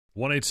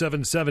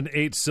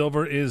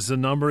1-877-8-SILVER is the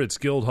number. It's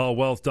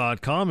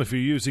guildhallwealth.com. If you're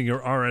using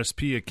your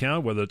RSP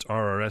account, whether it's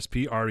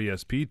RRSP,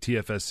 RESP,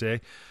 TFSA,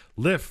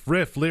 LIF,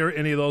 RIF, LIR,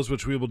 any of those,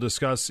 which we will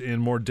discuss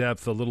in more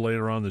depth a little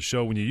later on in the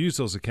show, when you use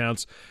those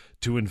accounts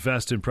to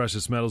invest in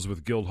precious metals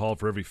with Guildhall,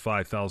 for every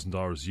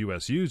 $5,000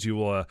 US used, you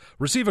will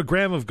receive a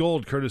gram of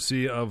gold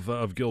courtesy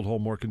of Guildhall.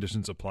 More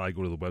conditions apply.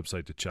 Go to the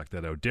website to check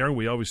that out. Darren,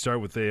 we always start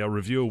with a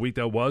review of a week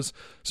that was,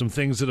 some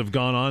things that have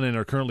gone on and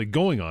are currently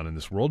going on in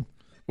this world.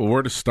 Well,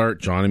 where to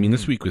start, John? I mean,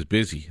 this week was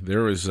busy.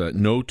 There was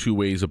no two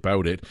ways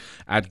about it.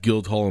 At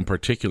Guildhall in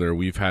particular,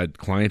 we've had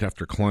client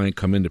after client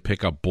come in to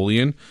pick up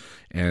bullion,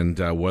 and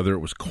whether it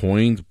was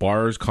coins,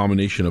 bars,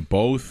 combination of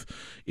both,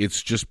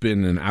 it's just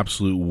been an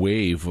absolute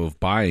wave of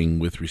buying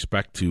with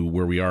respect to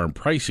where we are in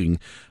pricing.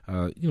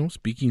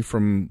 Speaking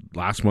from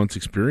last month's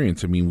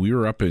experience, I mean, we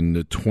were up in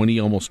the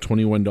almost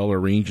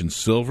 $21 range in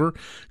silver.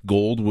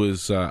 Gold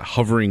was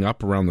hovering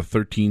up around the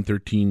 $1,300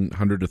 to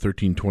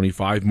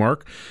 $1,325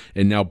 mark,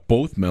 and now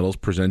both metals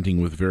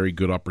presenting with very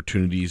good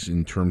opportunities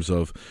in terms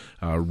of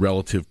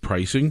relative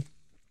pricing.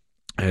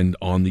 And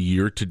on the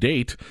year to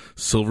date,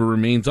 silver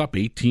remains up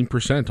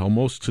 18%,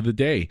 almost to the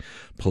day.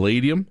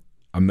 Palladium,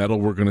 a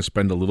metal we're going to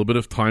spend a little bit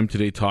of time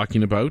today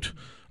talking about,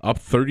 up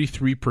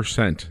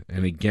 33%.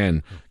 And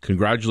again,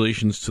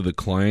 congratulations to the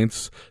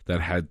clients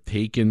that had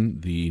taken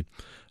the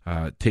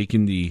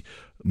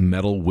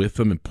metal with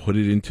them and put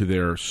it into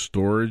their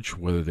storage,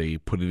 whether they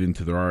put it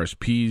into their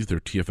RSPs, their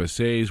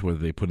TFSAs, whether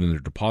they put it in their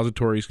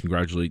depositories.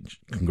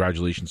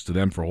 Congratulations to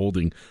them for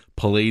holding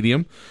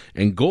palladium.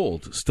 And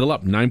gold, still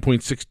up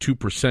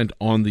 9.62%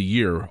 on the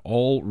year.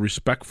 All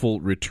respectful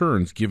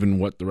returns given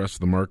what the rest of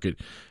the market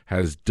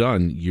has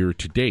done year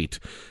to date.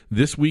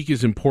 This week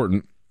is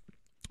important.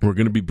 We're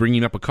going to be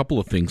bringing up a couple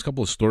of things, a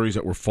couple of stories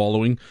that we're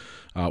following.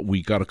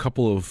 We got a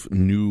couple of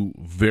new,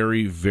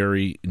 very,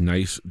 very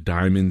nice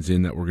diamonds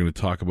in that we're going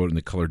to talk about in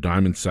the Color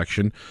Diamond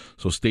section.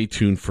 So stay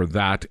tuned for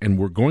that. And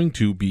we're going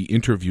to be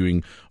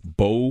interviewing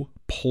Bo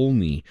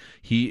Polney.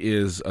 He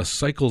is a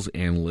cycles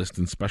analyst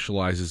and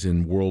specializes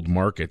in world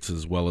markets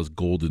as well as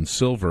gold and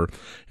silver.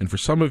 And for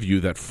some of you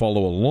that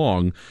follow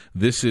along,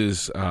 this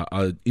is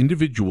an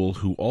individual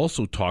who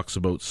also talks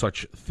about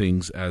such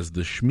things as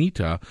the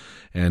Shemitah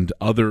and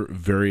other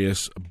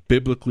various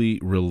biblically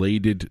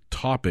related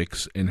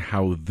topics and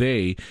how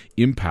they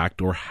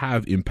impact or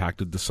have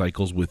impacted the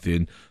cycles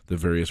within the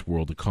various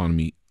world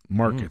economy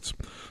markets.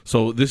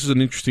 So this is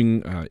an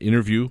interesting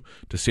interview,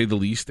 to say the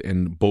least,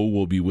 and Bo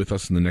will be with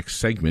us in the next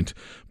segment.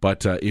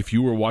 But if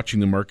you were watching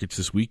the markets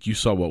this week, you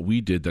saw what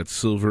we did, that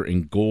silver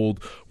and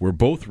gold were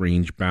both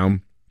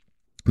range-bound.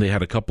 They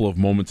had a couple of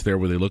moments there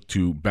where they looked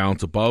to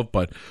bounce above,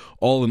 but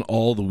all in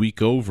all, the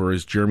week over,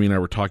 as Jeremy and I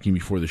were talking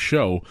before the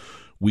show,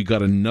 we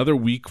got another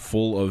week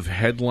full of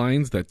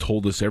headlines that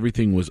told us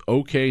everything was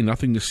okay,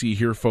 nothing to see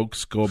here,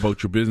 folks. Go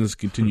about your business,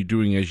 continue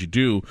doing as you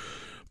do.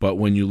 But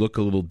when you look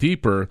a little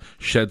deeper,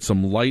 shed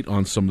some light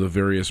on some of the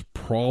various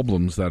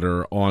problems that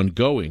are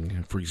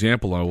ongoing. For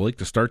example, I would like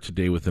to start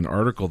today with an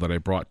article that I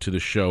brought to the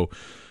show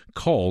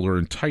called, or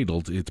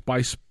entitled, it's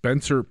by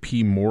Spencer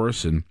P.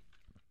 Morrison.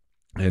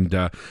 And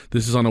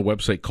this is on a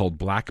website called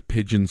Black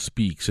Pigeon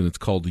Speaks, and it's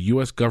called "The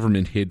U.S.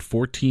 Government Hid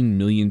 14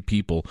 Million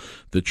People,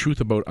 The Truth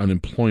About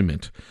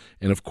Unemployment."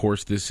 And, of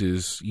course, this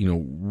is,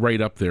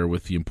 right up there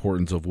with the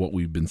importance of what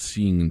we've been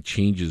seeing in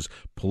changes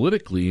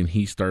politically. And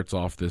he starts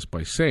off this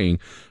by saying,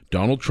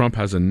 Donald Trump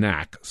has a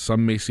knack,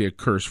 some may say a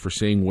curse, for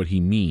saying what he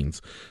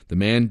means. The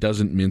man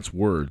doesn't mince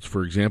words.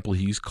 For example,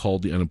 he's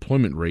called the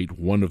unemployment rate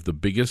one of the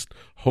biggest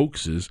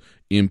hoaxes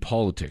in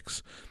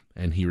politics.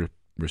 And he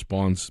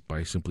responds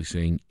by simply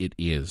saying it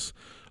is.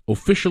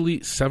 Officially,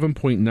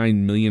 7.9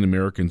 million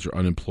Americans are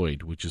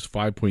unemployed, which is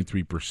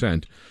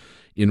 5.3%.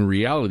 In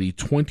reality,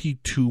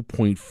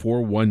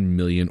 22.41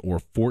 million, or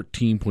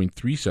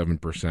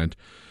 14.37%,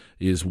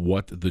 is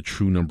what the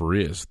true number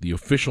is. The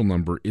official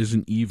number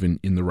isn't even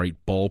in the right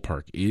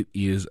ballpark. It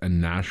is a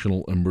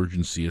national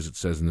emergency, as it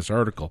says in this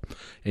article.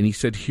 And he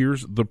said,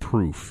 here's the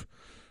proof.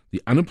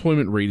 The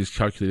unemployment rate is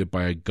calculated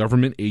by a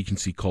government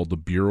agency called the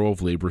Bureau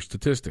of Labor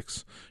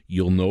Statistics.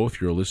 You'll know,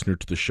 if you're a listener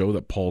to the show,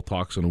 that Paul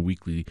talks on a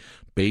weekly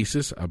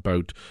basis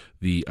about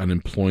the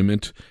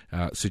unemployment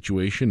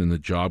situation and the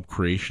job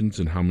creations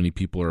and how many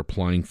people are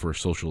applying for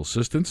social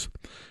assistance.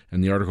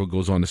 And the article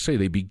goes on to say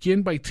they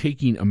begin by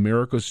taking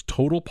America's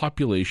total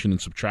population and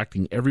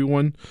subtracting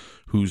everyone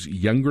who's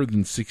younger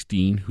than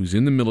 16, who's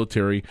in the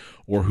military,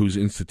 or who's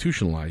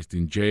institutionalized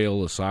in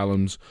jail,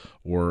 asylums,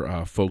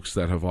 or folks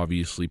that have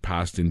obviously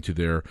passed into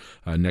their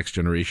next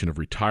generation of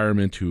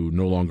retirement who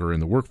no longer are in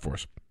the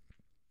workforce.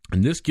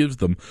 And this gives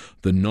them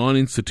the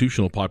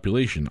non-institutional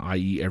population,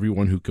 i.e.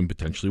 everyone who can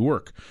potentially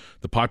work.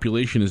 The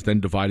population is then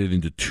divided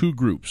into two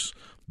groups: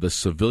 the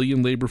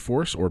civilian labor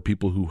force, or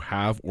people who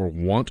have or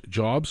want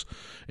jobs,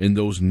 and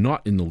those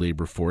not in the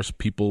labor force,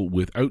 people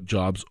without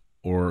jobs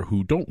or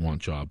who don't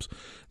want jobs.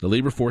 The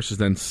labor force is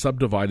then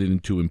subdivided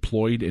into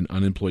employed and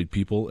unemployed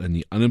people, and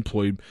the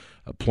unemployment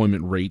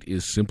rate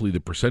is simply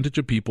the percentage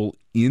of people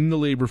in the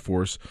labor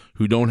force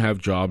who don't have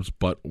jobs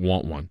but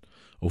want one.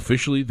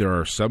 Officially, there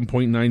are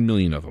 7.9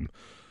 million of them.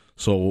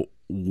 So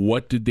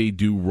what did they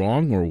do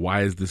wrong, or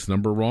why is this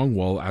number wrong?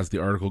 Well, as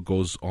the article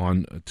goes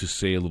on to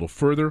say a little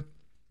further,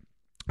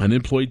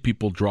 unemployed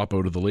people drop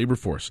out of the labor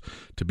force.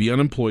 To be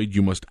unemployed,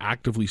 you must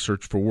actively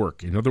search for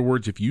work. In other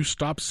words, if you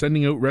stop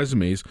sending out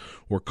resumes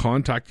or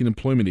contacting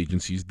employment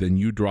agencies, then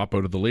you drop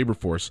out of the labor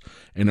force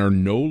and are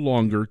no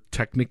longer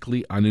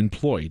technically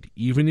unemployed,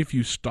 even if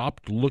you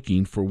stopped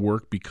looking for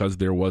work because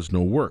there was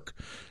no work.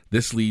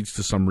 This leads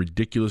to some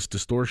ridiculous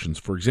distortions.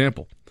 For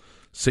example,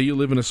 say you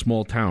live in a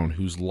small town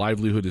whose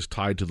livelihood is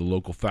tied to the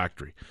local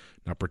factory.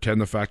 Now pretend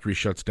the factory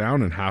shuts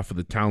down and half of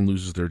the town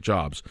loses their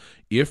jobs.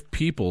 If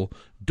people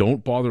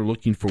don't bother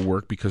looking for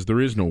work because there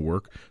is no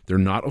work, they're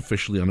not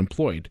officially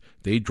unemployed.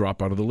 They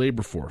drop out of the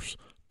labor force.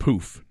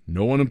 Poof,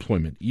 no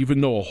unemployment, even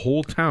though a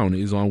whole town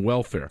is on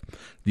welfare.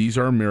 These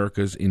are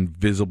America's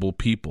invisible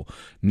people.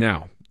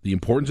 Now, the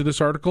importance of this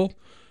article,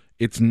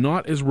 it's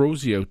not as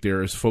rosy out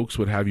there as folks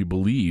would have you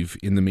believe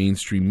in the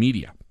mainstream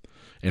media.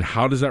 And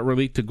how does that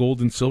relate to gold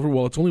and silver?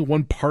 Well, it's only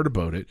one part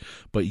about it,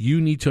 but you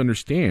need to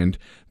understand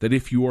that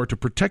if you are to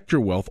protect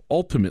your wealth,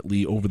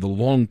 ultimately over the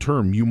long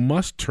term, you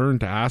must turn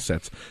to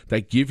assets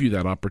that give you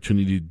that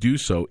opportunity to do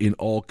so in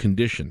all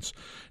conditions.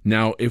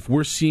 Now, if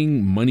we're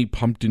seeing money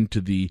pumped into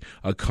the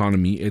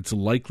economy, it's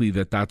likely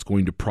that that's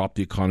going to prop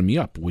the economy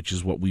up, which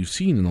is what we've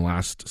seen in the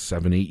last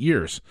 7-8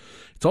 years.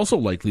 It's also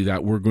likely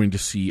that we're going to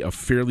see a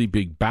fairly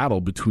big battle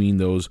between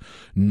those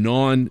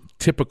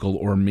non-typical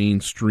or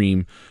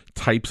mainstream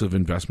types of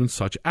investments,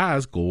 such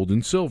as gold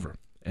and silver.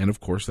 And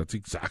of course, that's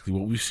exactly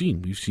what we've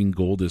seen. We've seen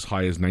gold as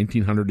high as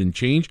 $1,900 and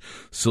change,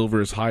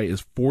 silver as high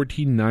as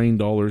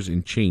 $49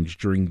 and change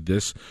during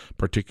this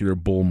particular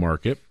bull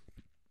market.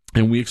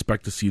 And we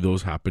expect to see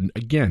those happen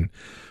again.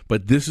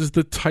 But this is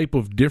the type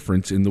of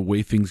difference in the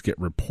way things get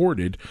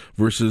reported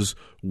versus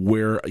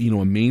where,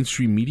 a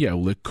mainstream media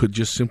outlet could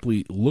just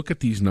simply look at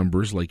these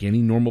numbers like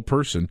any normal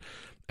person,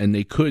 and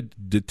they could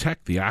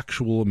detect the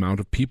actual amount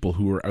of people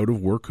who are out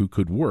of work who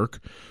could work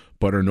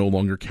but are no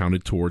longer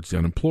counted towards the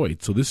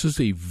unemployed. So this is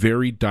a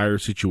very dire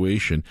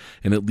situation,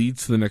 and it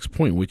leads to the next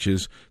point, which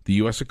is the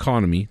U.S.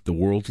 economy, the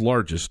world's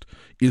largest,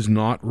 is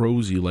not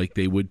rosy like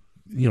they would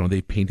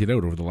they painted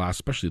out over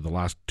especially the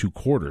last 2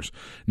 quarters.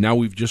 Now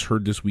we've just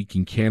heard this week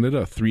in Canada,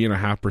 a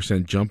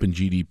 3.5% jump in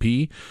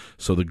GDP.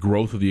 So the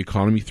growth of the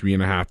economy,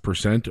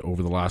 3.5%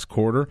 over the last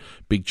quarter.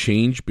 Big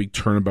change, big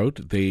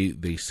turnabout.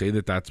 They say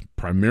that that's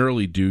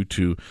primarily due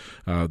to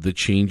the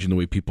change in the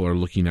way people are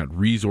looking at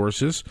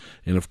resources.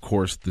 And of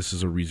course, this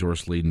is a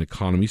resource-laden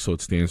economy, so it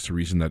stands to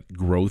reason that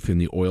growth in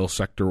the oil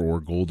sector or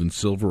gold and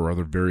silver or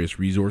other various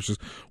resources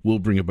will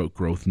bring about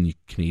growth in the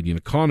Canadian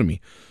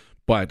economy.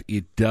 But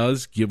it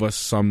does give us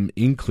some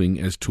inkling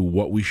as to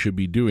what we should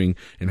be doing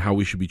and how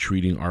we should be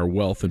treating our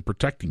wealth and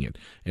protecting it.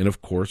 And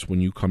of course,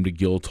 when you come to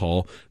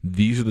Guildhall,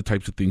 these are the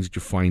types of things that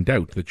you find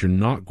out that you're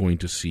not going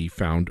to see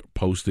found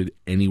posted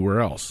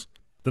anywhere else.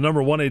 The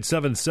number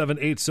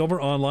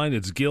 1-877-8-SILVER online.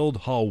 It's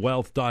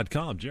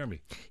guildhallwealth.com.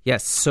 Jeremy.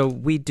 Yes, so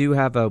we do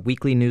have a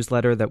weekly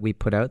newsletter that we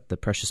put out, the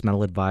Precious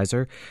Metal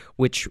Advisor,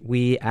 which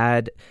we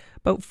add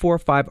about 4 or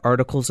 5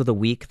 articles of the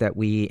week that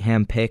we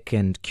handpick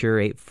and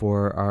curate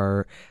for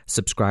our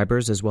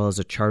subscribers, as well as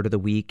a chart of the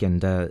week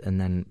and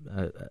then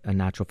a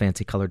natural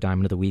fancy color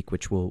diamond of the week,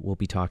 which we'll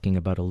be talking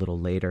about a little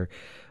later.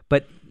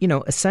 But,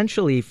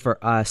 essentially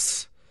for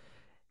us,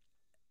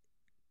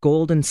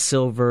 gold and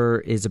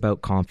silver is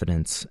about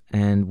confidence.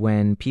 And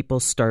when people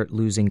start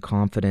losing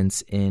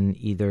confidence in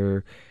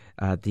either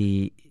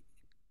the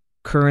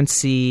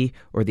currency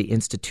or the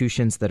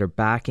institutions that are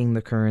backing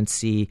the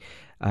currency,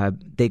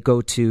 they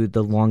go to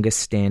the longest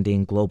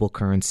standing global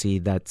currency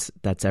that's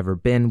ever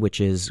been,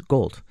 which is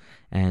gold.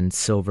 And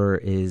silver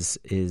is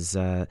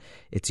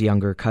its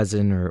younger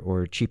cousin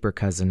or cheaper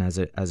cousin, as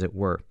it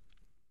were.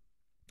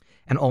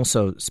 And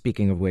also,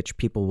 speaking of which,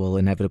 people will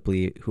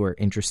inevitably, who are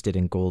interested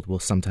in gold, will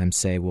sometimes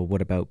say, well,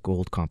 what about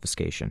gold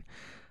confiscation?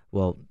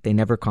 Well, they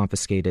never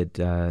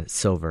confiscated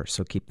silver,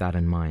 so keep that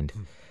in mind.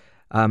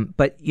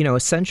 But,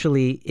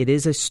 essentially, it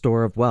is a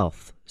store of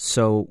wealth.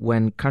 So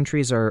when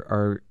countries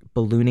are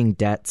ballooning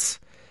debts,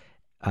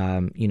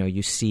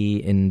 you see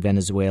in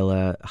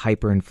Venezuela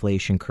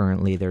hyperinflation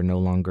currently. They're no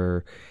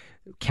longer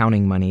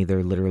counting money.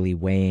 They're literally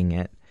weighing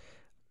it.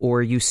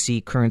 Or you see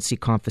currency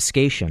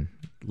confiscation,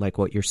 like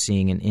what you're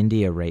seeing in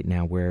India right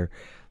now, where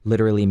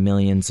literally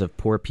millions of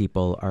poor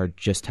people are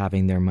just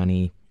having their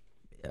money.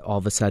 All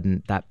of a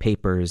sudden, that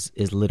paper is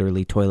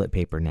literally toilet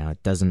paper now.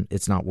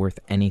 It's not worth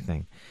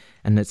anything.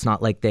 And it's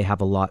not like they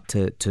have a lot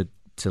to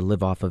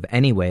live off of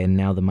anyway, and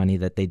now the money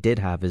that they did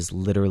have is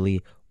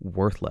literally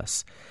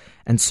worthless.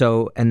 And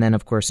then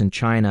of course in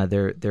China,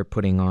 they're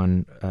putting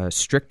on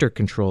stricter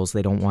controls.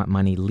 They don't want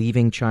money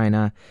leaving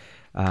China.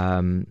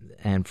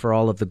 And for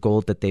all of the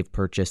gold that they've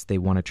purchased, they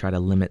want to try to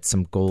limit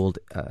some gold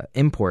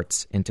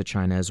imports into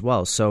China as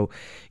well. So,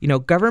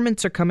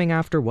 governments are coming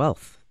after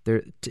wealth.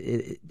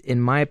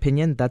 In my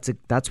opinion,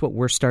 that's what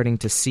we're starting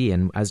to see.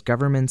 And as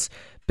governments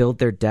build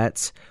their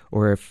debts,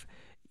 or if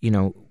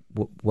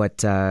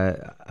what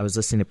I was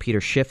listening to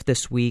Peter Schiff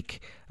this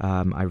week.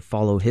 I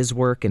follow his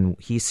work, and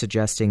he's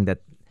suggesting that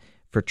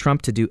for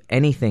Trump to do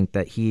anything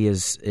that he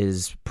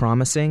is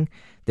promising,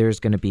 there's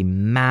going to be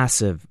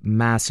massive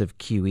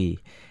QE.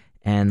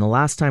 And the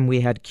last time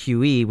we had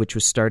QE, which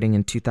was starting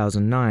in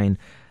 2009,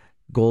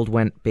 gold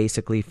went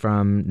basically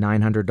from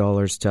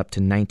 $900 to up to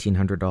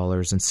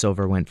 $1,900, and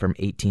silver went from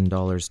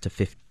 $18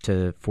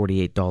 to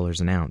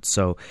 $48 an ounce.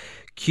 So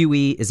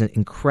QE is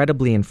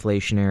incredibly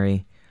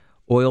inflationary.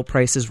 Oil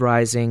prices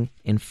rising,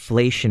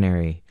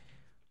 inflationary.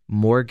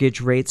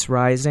 Mortgage rates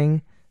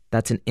rising,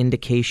 that's an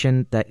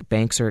indication that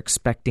banks are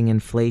expecting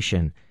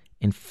inflation.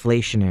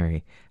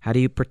 Inflationary. How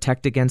do you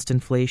protect against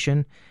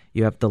inflation?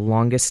 You have the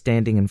longest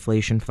standing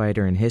inflation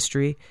fighter in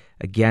history.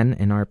 Again,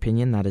 in our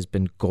opinion, that has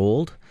been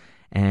gold.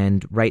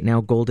 And right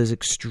now, gold is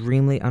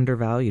extremely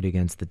undervalued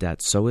against the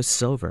debt. So is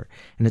silver.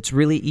 And it's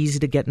really easy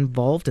to get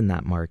involved in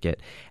that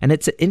market. And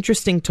it's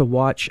interesting to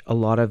watch a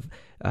lot of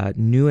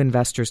new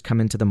investors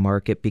come into the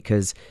market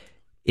because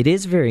it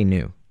is very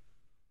new.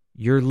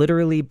 You're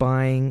literally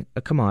buying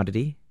a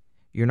commodity.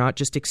 You're not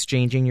just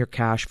exchanging your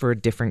cash for a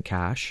different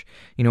cash.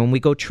 You know, when we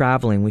go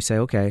traveling, we say,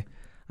 okay,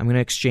 I'm going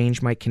to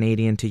exchange my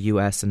Canadian to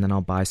US and then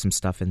I'll buy some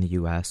stuff in the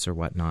US or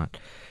whatnot.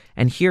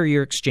 And here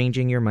you're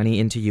exchanging your money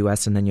into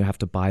US and then you have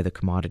to buy the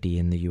commodity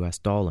in the US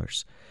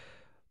dollars.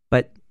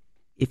 But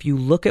if you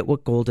look at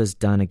what gold has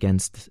done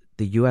against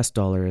the US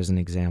dollar as an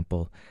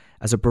example,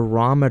 as a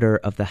barometer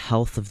of the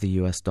health of the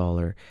US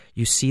dollar,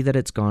 you see that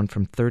it's gone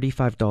from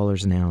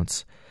 $35 an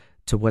ounce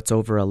to what's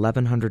over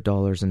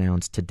 $1,100 an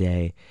ounce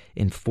today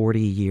in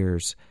 40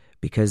 years,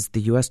 because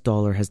the US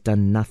dollar has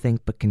done nothing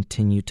but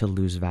continue to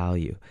lose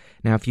value.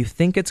 Now, if you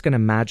think it's going to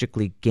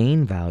magically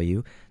gain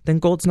value, then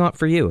gold's not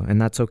for you,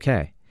 and that's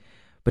okay.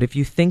 But if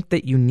you think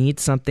that you need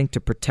something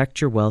to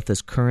protect your wealth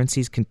as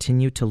currencies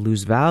continue to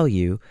lose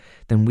value,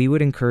 then we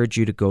would encourage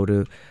you to go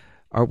to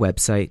our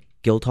website,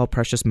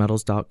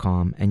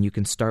 guildhallpreciousmetals.com, and you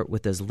can start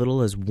with as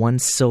little as one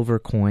silver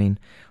coin,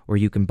 or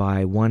you can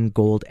buy 1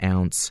 gold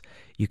ounce.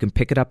 You can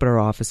pick it up at our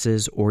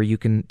offices, or you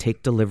can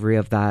take delivery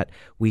of that.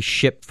 We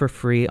ship for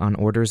free on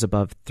orders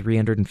above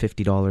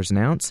 $350 an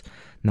ounce,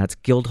 and that's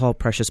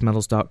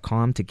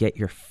guildhallpreciousmetals.com to get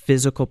your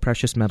physical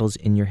precious metals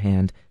in your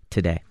hand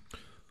today.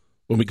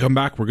 When we come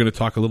back, we're going to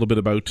talk a little bit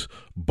about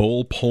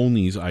Bull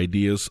Pony's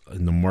ideas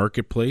in the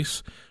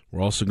marketplace.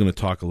 We're also going to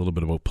talk a little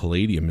bit about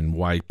palladium and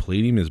why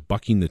palladium is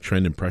bucking the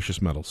trend in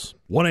precious metals.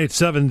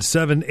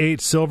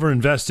 1-877-8-SILVER.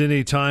 Invest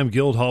anytime.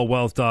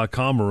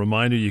 GuildhallWealth.com. A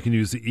reminder, you can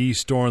use the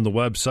e-store on the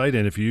website,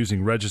 and if you're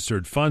using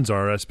registered funds,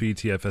 RSP,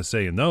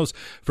 TFSA, and those,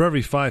 for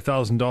every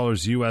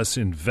 $5,000 U.S.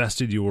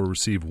 invested, you will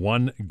receive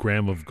 1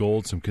 gram of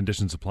gold. Some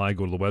conditions apply.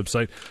 Go to the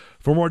website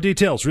for more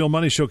details. Real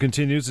Money Show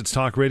continues. It's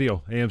Talk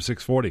Radio, AM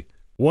 640.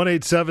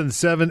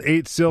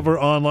 1-877-8-SILVER,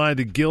 online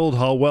to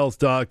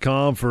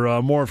guildhallwealth.com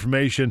for more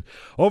information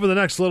over the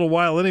next little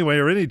while anyway,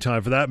 or any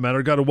time for that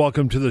matter. Got to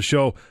welcome to the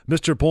show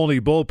Mr. Pony,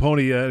 Bull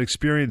Pony, an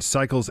experienced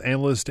cycles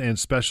analyst and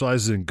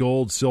specializes in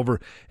gold, silver,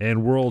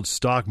 and world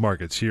stock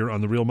markets here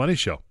on The Real Money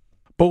Show.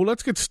 Bo,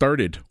 let's get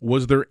started.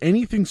 Was there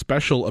anything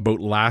special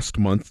about last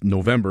month,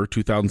 November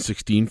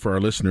 2016, for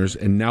our listeners,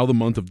 and now the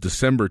month of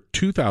December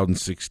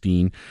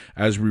 2016,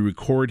 as we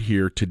record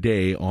here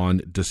today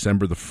on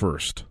December the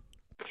 1st?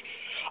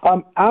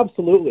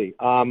 Absolutely.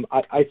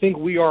 I think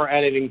we are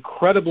at an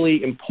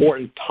incredibly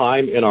important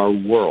time in our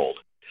world.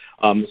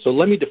 So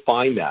let me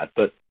define that.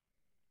 But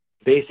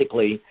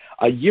basically,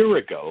 a year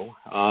ago,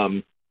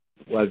 it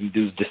was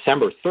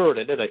December 3rd,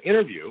 I did an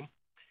interview,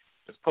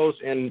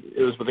 and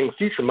it was within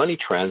Future Money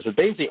Trends. But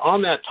basically,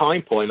 on that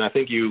time point, I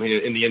think you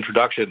in the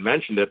introduction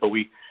mentioned it, but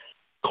we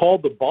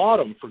called the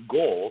bottom for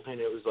gold,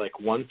 and it was like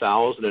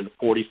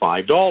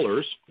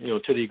 $1,045,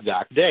 to the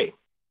exact day.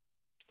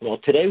 Well,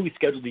 today we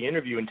scheduled the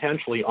interview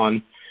intentionally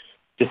on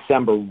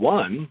December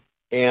 1,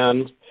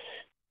 and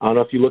I don't know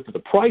if you looked at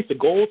the price of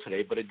gold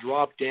today, but it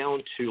dropped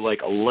down to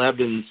like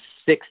 $1,160,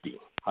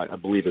 I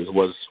believe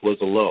was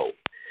a low.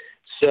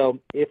 So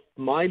if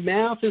my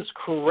math is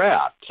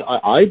correct,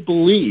 I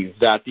believe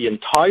that the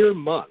entire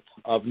month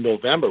of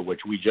November,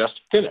 which we just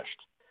finished,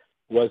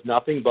 was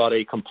nothing but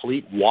a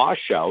complete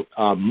washout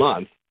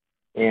month.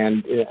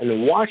 And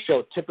a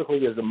washout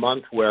typically is a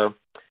month where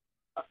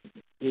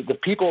the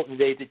people,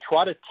 they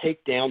try to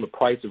take down the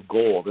price of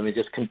gold, and they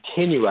just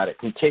continue at it,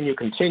 continue.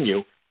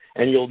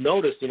 And you'll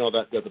notice,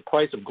 that the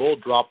price of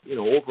gold dropped,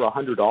 over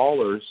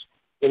 $100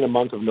 in the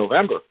month of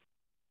November.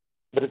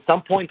 But at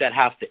some point that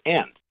has to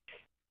end.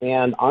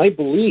 And I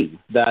believe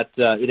that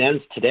it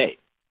ends today.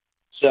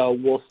 So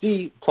we'll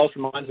see, plus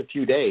or minus a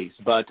few days.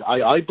 But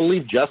I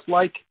believe just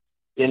like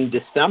in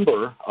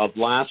December of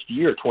last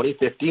year,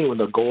 2015, when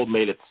the gold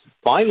made its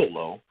final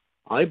low,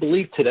 I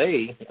believe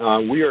today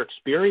we are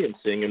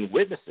experiencing and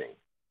witnessing,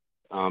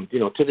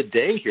 to the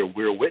day here,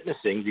 we're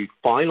witnessing the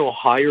final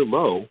higher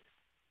low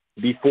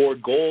before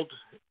gold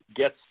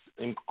gets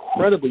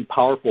incredibly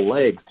powerful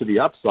legs to the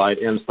upside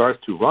and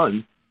starts to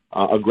run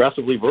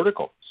aggressively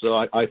vertical.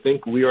 So I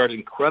think we are at an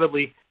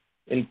incredibly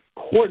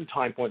important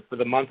time point for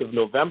the month of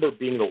November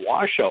being the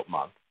washout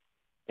month.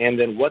 And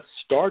then what's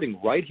starting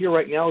right here,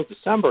 right now is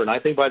December. And I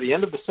think by the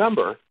end of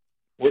December,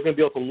 we're going to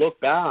be able to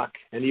look back,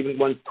 and even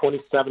when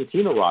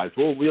 2017 arrives,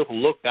 we'll be able to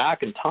look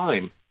back in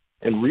time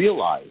and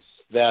realize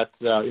that,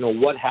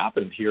 what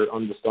happened here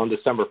on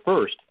December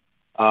 1st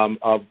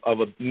of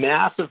a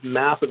massive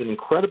and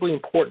incredibly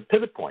important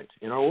pivot point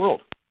in our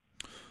world.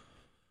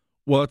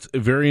 Well, it's a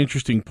very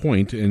interesting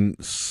point, and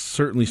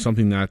certainly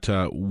something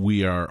that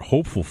we are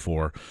hopeful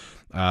for.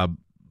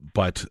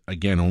 But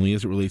again, only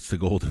as it relates to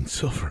gold and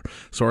silver.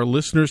 So our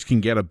listeners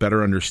can get a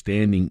better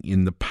understanding.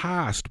 In the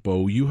past,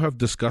 Bo, you have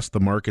discussed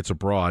the markets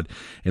abroad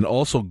and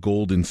also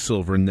gold and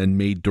silver, and then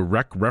made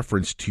direct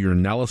reference to your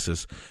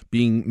analysis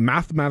being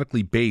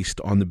mathematically based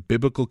on the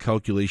biblical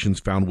calculations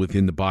found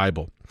within the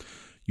Bible.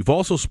 You've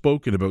also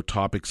spoken about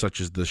topics such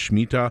as the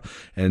Shemitah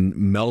and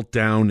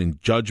meltdown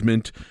and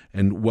judgment.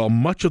 And while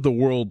much of the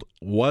world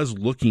was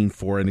looking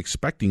for and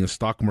expecting a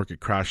stock market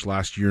crash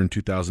last year in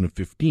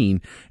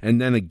 2015, and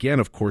then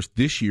again, of course,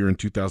 this year in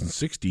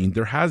 2016,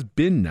 there has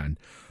been none.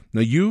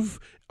 Now, you've,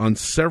 on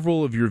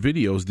several of your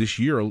videos this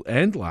year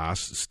and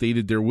last,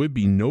 stated there would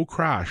be no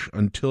crash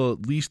until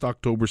at least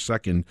October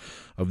 2nd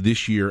of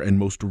this year, and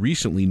most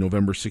recently,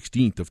 November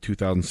 16th of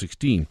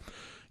 2016.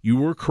 You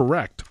were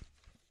correct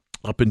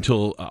up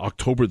until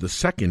October the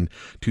 2nd,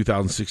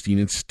 2016,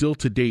 and still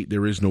to date,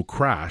 there is no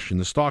crash in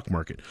the stock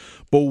market.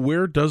 But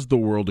where does the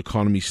world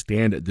economy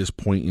stand at this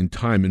point in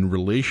time in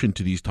relation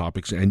to these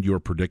topics and your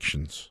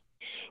predictions?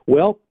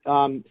 Well,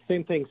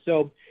 same thing.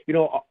 So,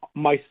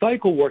 my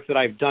cycle work that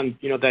I've done,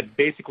 that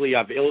basically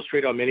I've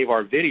illustrated on many of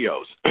our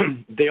videos,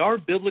 they are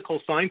biblical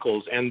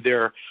cycles, and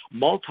they're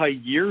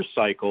multi-year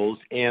cycles,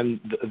 and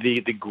the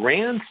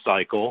grand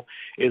cycle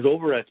is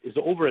over a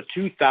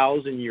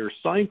 2,000-year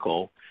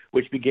cycle,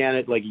 which began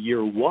at like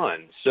year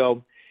one.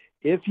 So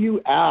if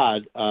you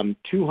add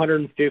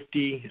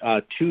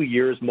 252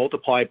 years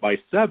multiplied by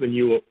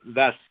 7,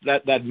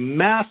 that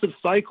massive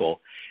cycle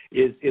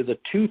is a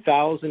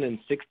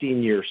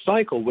 2016-year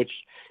cycle, which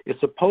is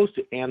supposed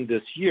to end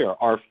this year.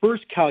 Our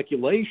first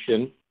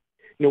calculation,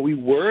 we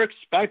were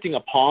expecting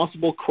a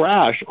possible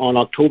crash on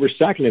October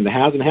 2nd, and it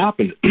hasn't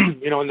happened.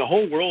 And the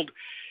whole world,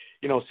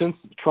 since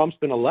Trump's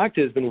been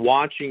elected, has been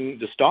watching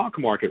the stock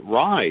market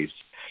rise.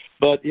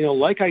 But,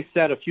 like I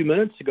said a few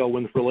minutes ago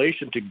with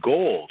relation to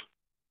gold,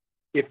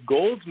 if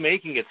gold's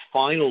making its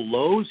final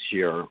lows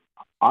here,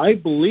 I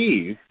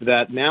believe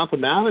that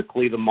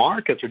mathematically the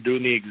markets are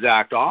doing the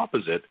exact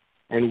opposite,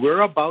 and we're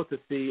about to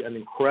see an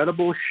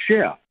incredible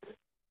shift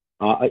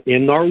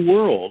in our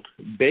world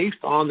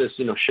based on this,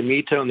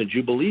 Shemitah and the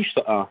Jubilee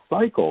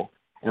cycle.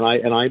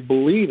 And I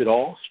believe it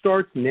all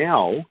starts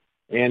now,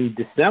 and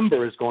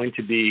December is going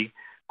to be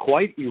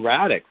quite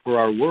erratic for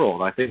our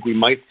world. I think we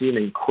might see an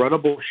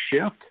incredible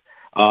shift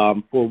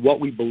for what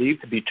we believe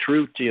to be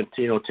true to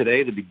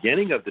today, the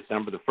beginning of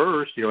December the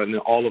 1st, and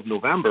all of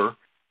November.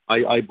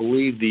 I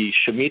believe the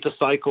Shemitah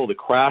cycle, the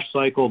crash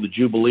cycle, the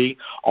Jubilee,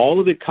 all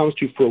of it comes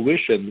to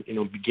fruition,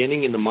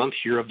 beginning in the month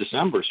here of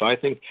December. So I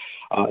think,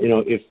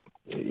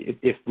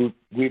 if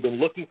we've been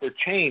looking for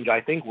change,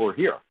 I think we're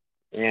here,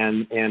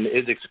 and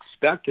it's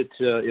expected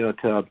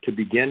to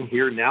begin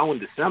here now in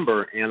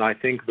December. And I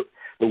think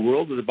the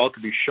world is about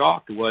to be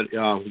shocked what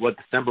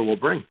December will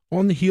bring.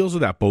 On the heels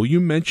of that, Bo, you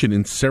mentioned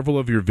in several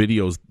of your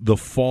videos the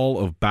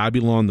fall of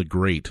Babylon the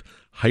Great,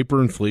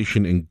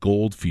 hyperinflation, and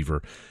gold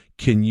fever.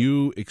 Can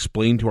you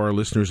explain to our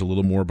listeners a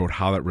little more about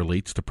how that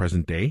relates to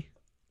present day?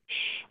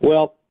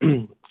 Well,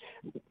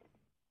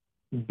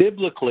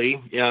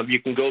 biblically, you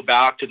can go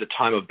back to the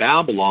time of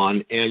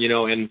Babylon,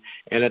 and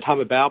at the time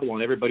of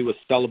Babylon, everybody was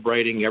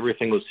celebrating,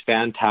 everything was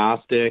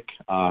fantastic,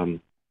 and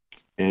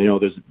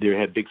there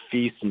had big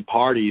feasts and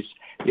parties.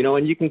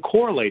 And you can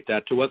correlate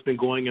that to what's been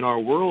going in our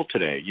world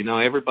today.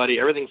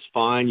 Everything's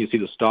fine. You see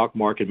the stock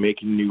market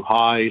making new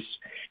highs.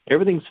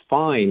 Everything's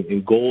fine,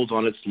 and gold's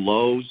on its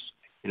lows,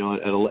 at an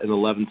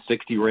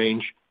 1160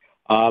 range.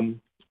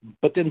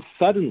 But then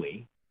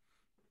suddenly,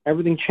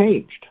 everything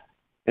changed.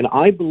 And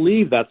I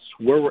believe that's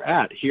where we're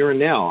at here and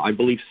now. I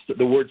believe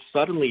the word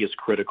suddenly is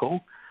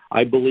critical.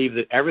 I believe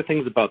that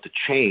everything's about to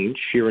change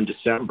here in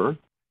December.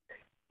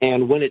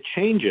 And when it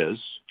changes,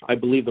 I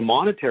believe the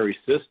monetary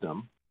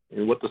system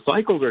and what the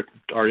cycles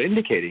are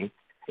indicating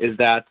is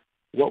that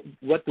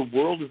what the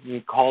world has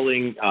been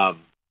calling, a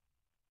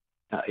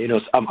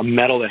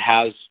metal that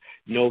has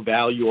no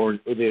value, or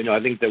I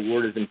think the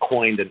word has been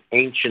coined an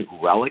ancient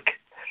relic.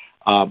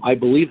 I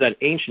believe that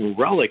ancient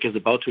relic is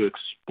about to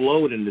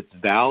explode in its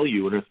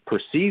value and its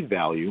perceived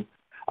value.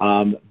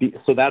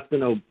 So that's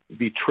going to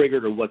be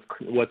triggered, or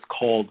what's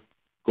called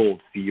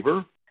gold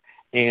fever.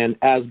 And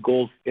as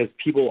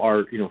people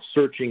are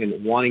searching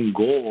and wanting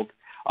gold,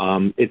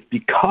 it's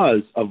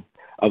because of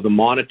the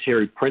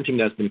monetary printing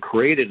that's been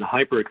created and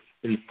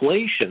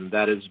hyperinflation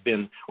that has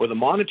been, or the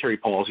monetary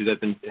policies that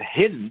have been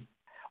hidden,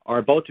 are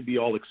about to be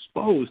all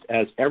exposed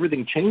as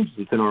everything changes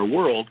within our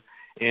world,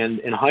 and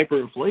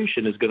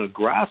hyperinflation is going to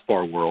grasp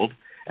our world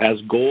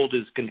as gold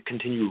is going to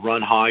continue to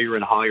run higher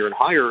and higher and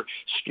higher,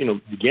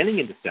 beginning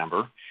in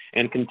December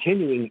and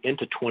continuing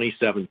into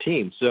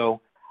 2017.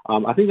 So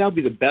I think that would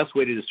be the best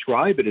way to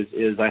describe it.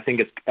 Is I think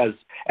it's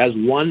as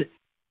one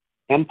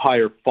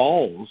empire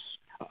falls,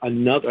 a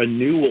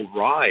new will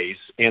rise,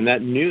 and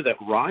that new that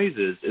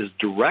rises is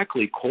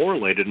directly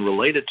correlated and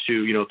related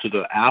to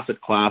the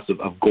asset class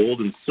of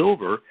gold and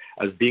silver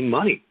as being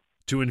money.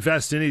 To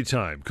invest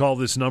anytime, call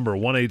this number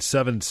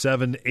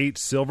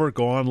 1-877-8-SILVER.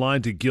 Go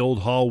online to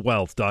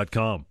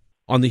guildhallwealth.com.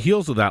 On the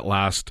heels of that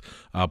last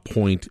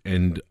point,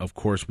 and of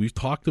course we've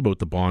talked about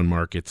the bond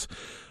markets,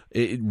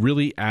 it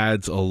really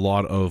adds a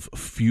lot of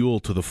fuel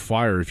to the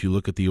fire if you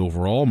look at the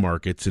overall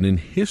markets. And in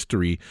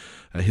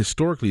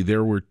historically,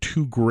 there were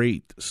two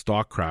great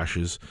stock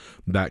crashes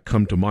that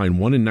come to mind.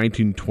 One in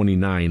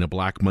 1929, a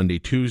Black Monday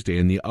Tuesday,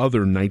 and the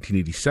other in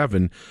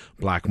 1987,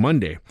 Black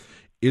Monday.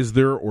 Is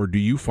there, or do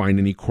you find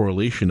any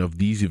correlation of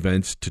these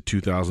events to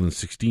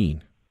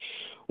 2016?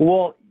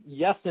 Well,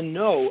 yes and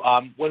no.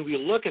 When we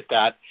look at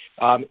that,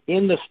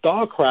 in the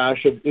stock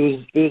crash,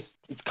 it's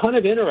kind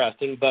of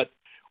interesting, but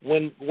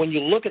when you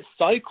look at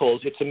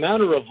cycles, it's a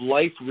matter of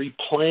life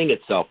replaying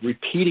itself,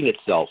 repeating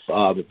itself.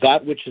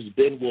 That which has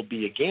been will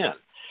be again.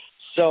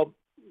 So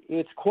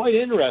it's quite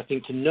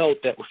interesting to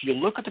note that if you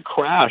look at the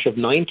crash of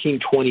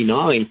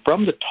 1929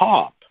 from the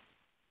top,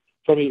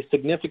 from a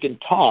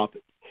significant top,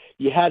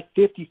 you had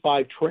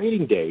 55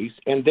 trading days,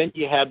 and then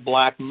you had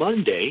Black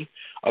Monday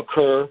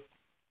occur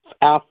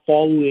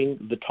following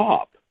the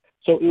top.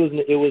 So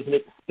it was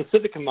a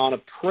specific amount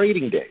of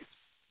trading days.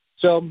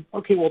 So,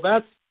 okay, well,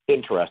 that's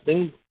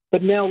interesting.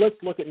 But now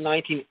let's look at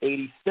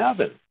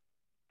 1987.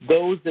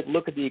 Those that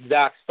look at the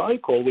exact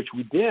cycle, which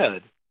we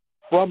did,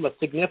 from a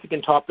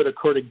significant top that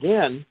occurred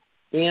again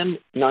in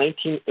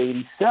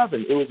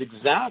 1987, it was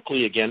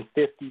exactly, again,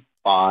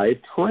 55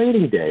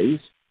 trading days,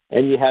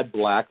 and you had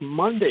Black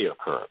Monday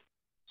occur.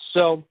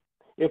 So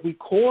if we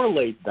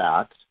correlate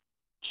that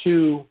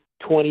to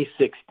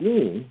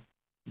 2016,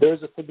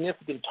 there's a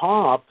significant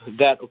top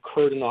that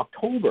occurred in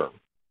October,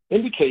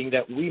 indicating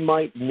that we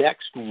might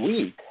next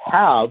week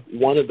have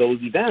one of those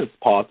events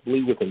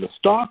possibly within the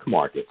stock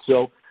market.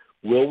 So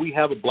will we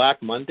have a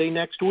Black Monday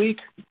next week,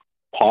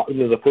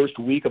 the first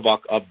week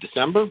of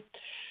December?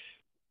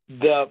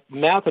 The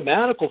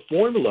mathematical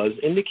formulas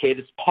indicate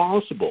it's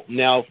possible.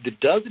 Now, if it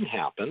doesn't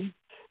happen,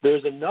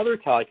 there's another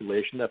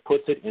calculation that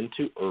puts it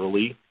into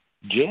early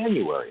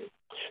January.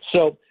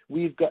 So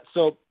we've got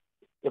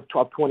of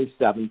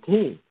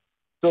 2017.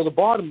 So the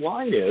bottom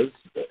line is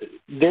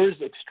there's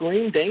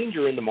extreme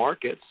danger in the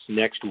markets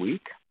next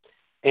week,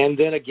 and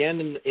then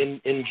again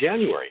in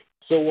January.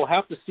 So we'll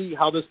have to see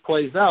how this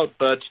plays out.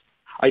 But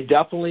I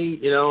definitely,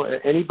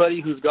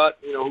 anybody who's got,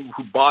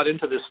 who bought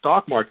into this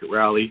stock market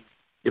rally,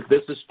 if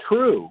this is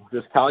true,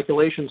 this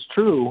calculation's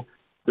true,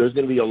 there's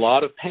going to be a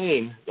lot of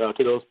pain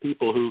to those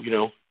people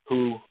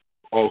who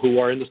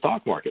are in the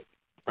stock market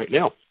right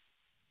now.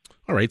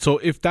 All right. So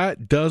if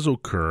that does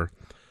occur,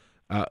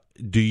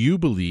 do you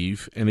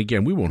believe, and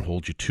again, we won't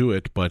hold you to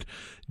it, but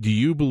do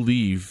you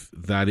believe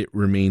that it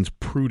remains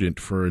prudent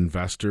for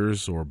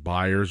investors or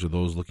buyers or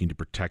those looking to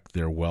protect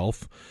their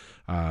wealth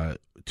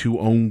to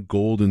own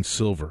gold and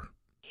silver?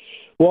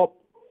 Well,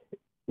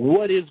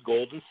 what is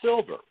gold and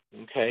silver?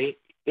 Okay,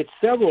 it's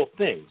several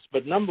things,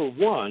 but number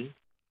one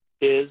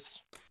is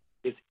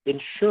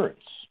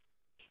insurance.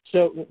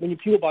 So when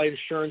people buy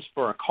insurance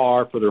for a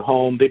car, for their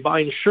home, they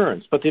buy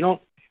insurance, but they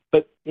don't.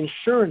 But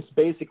insurance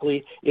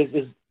basically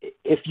is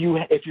if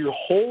you're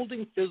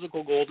holding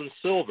physical gold and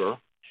silver,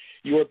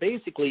 you are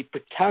basically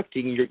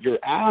protecting your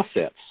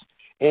assets.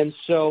 And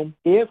so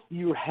if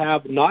you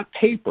have not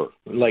paper,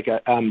 like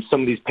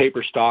some of these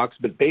paper stocks,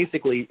 but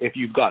basically if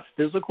you've got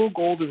physical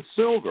gold and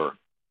silver,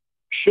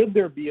 should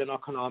there be an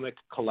economic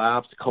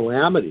collapse,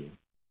 calamity,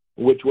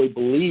 which we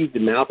believe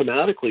that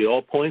mathematically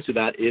all points to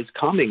that is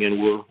coming, and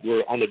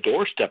we're on the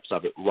doorsteps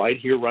of it right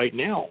here, right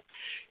now.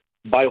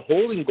 By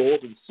holding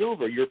gold and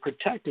silver, you're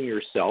protecting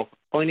yourself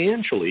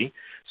financially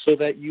so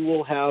that you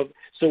will have,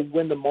 so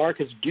when the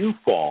markets do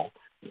fall,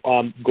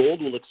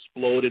 gold will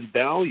explode in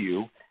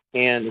value,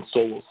 and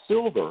so will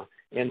silver.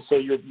 And so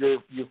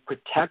you've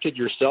protected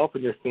yourself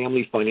and your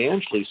family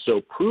financially.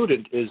 So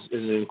prudent is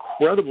an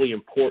incredibly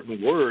important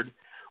word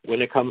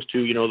when it comes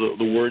to,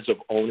 the words of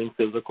owning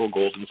physical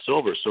gold and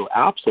silver. So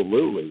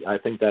absolutely, I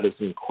think that is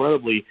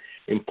incredibly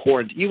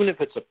important, even if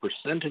it's a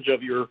percentage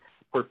of your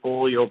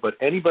portfolio. But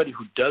anybody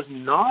who does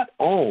not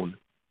own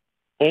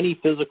any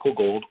physical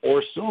gold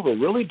or silver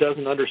really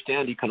doesn't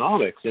understand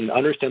economics and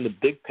understand the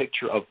big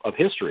picture of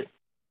history.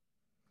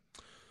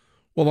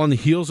 Well, on the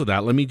heels of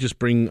that, let me just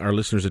bring our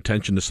listeners'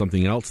 attention to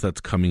something else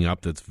that's coming up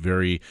that's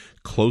very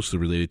closely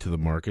related to the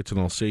markets. And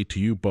I'll say to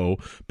you, Bo,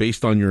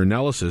 based on your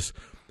analysis,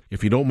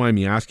 if you don't mind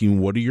me asking,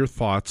 what are your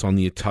thoughts on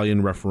the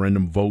Italian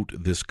referendum vote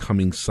this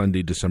coming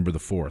Sunday, December the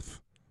 4th?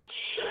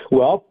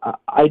 Well,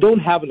 I don't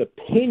have an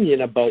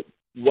opinion about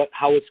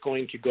how it's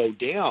going to go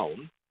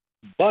down,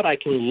 but I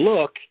can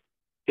look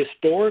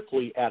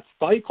historically at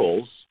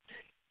cycles,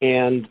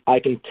 and I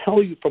can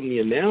tell you from the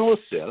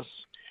analysis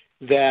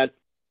that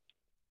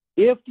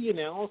if the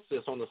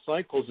analysis on the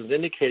cycles is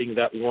indicating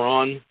that we're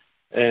on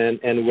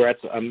and we're at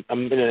in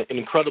an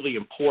incredibly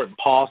important,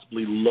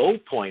 possibly low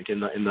point in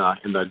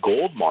the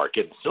gold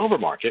market, silver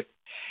market.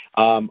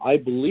 I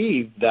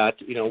believe that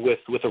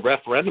with a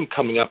referendum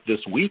coming up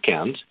this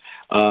weekend,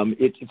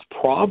 it's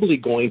probably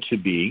going to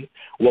be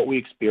what we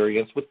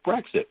experienced with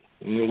Brexit.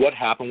 I mean, what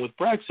happened with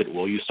Brexit?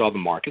 Well, you saw the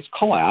markets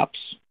collapse,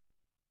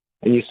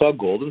 and you saw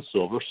gold and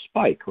silver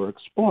spike or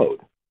explode.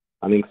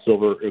 I think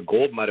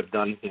gold might have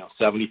done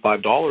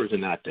 $75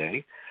 in that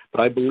day,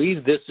 but I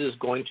believe this is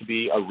going to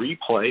be a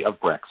replay of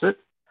Brexit.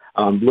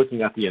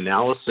 Looking at the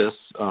analysis,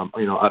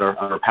 at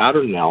our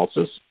pattern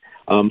analysis,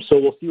 so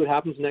we'll see what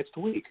happens next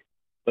week.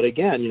 But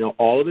again,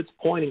 all of it's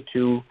pointing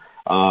to,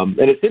 and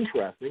it's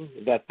interesting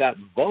that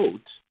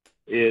vote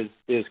is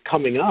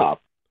coming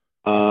up,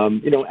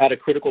 at a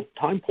critical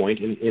time point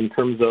in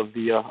terms of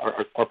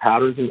our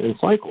patterns and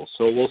cycles.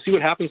 So we'll see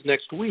what happens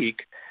next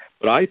week.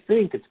 But I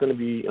think it's going to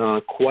be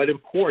quite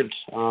important,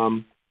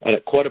 a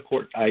quite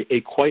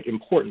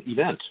important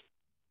event.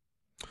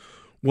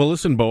 Well,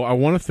 listen, Bo, I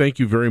want to thank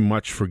you very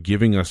much for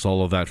giving us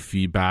all of that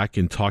feedback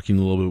and talking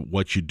a little bit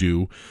what you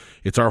do.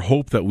 It's our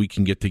hope that we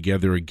can get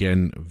together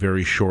again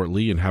very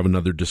shortly and have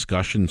another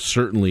discussion,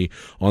 certainly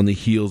on the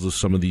heels of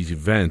some of these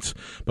events.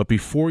 But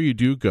before you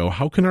do go,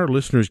 how can our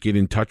listeners get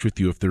in touch with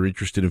you if they're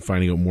interested in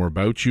finding out more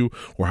about you,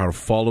 or how to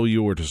follow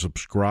you, or to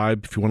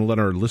subscribe? If you want to let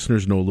our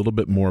listeners know a little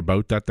bit more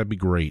about that, that'd be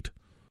great.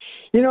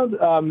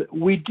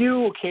 We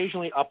do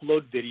occasionally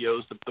upload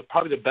videos.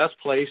 Probably the best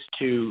place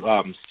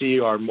to see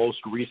our most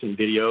recent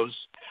videos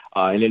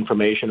and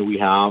information we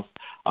have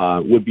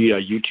would be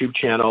a YouTube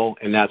channel,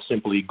 and that's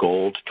simply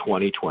Gold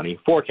 2020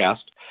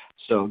 Forecast.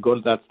 So go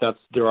to that.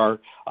 There are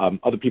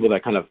other people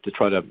that to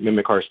try to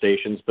mimic our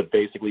stations, but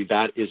basically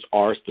that is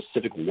our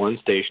specific one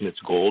station. It's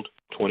Gold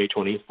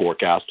 2020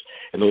 Forecast,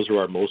 and those are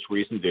our most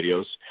recent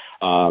videos.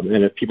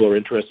 And if people are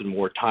interested in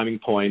more timing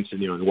points and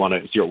want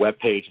to see our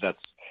webpage, that's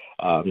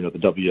the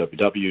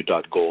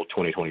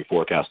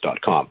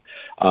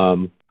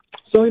www.gold2020forecast.com.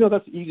 So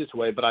that's the easiest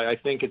way, but I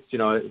think it's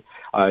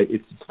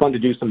fun to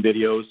do some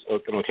videos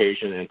on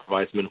occasion and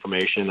provide some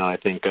information. I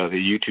think the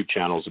YouTube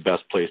channel is the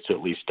best place to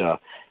at least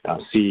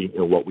see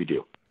what we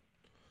do.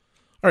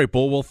 All right,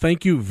 Bull. Well,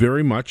 thank you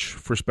very much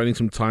for spending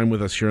some time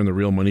with us here on The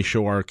Real Money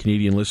Show. Our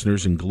Canadian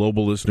listeners and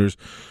global listeners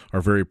are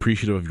very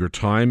appreciative of your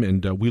time,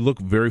 and we look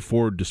very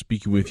forward to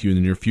speaking with you in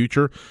the near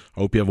future.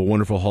 I hope you have a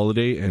wonderful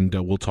holiday, and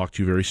we'll talk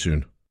to you very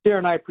soon.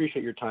 Darren, I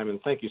appreciate your time,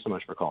 and thank you so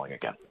much for calling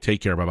again.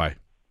 Take care. Bye-bye.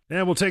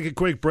 And we'll take a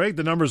quick break.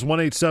 The number is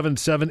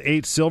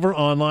 1-877-8-SILVER,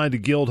 online to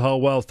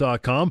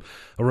guildhallwealth.com.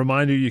 A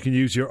reminder, you can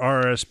use your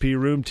RRSP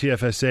room,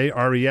 TFSA,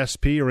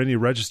 RESP, or any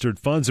registered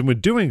funds. And when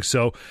doing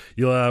so,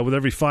 you'll, with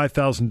every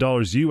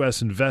 $5,000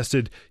 U.S.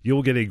 invested,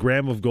 you'll get a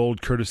gram of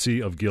gold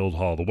courtesy of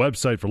Guildhall. The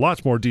website for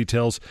lots more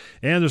details.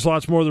 And there's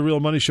lots more of The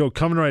Real Money Show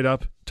coming right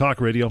up. Talk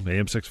Radio,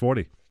 AM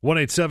 640.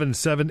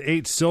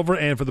 1-877-8-SILVER,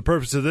 and for the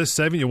purpose of this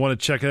segment, you want to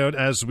check it out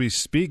as we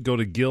speak. Go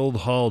to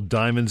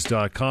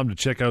guildhalldiamonds.com to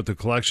check out the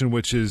collection,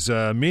 which is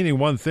meaning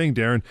one thing,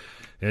 Darren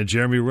and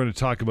Jeremy. We're going to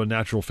talk about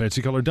natural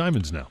fancy colored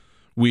diamonds now.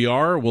 We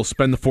are. We'll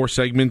spend the fourth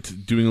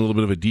segment doing a little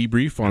bit of a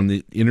debrief on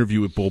the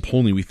interview with Bull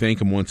Polney. We thank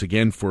him once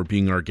again for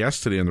being our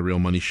guest today on The Real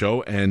Money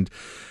Show. And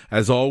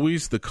as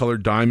always, the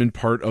colored diamond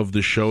part of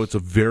the show, it's a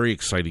very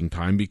exciting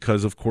time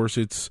because, of course,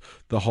 it's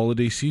the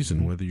holiday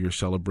season. Whether you're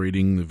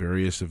celebrating the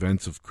various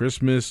events of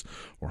Christmas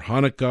or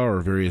Hanukkah or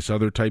various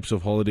other types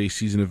of holiday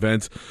season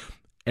events,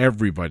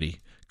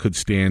 everybody could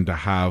stand to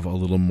have a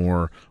little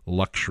more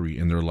luxury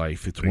in their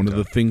life. It's one of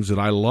the things that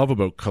I love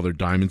about colored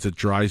diamonds that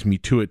drives me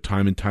to it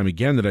time and time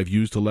again, that I've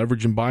used to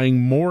leverage in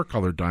buying more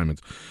colored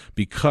diamonds,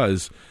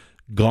 because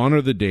gone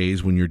are the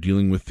days when you're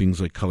dealing with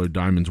things like colored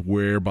diamonds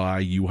whereby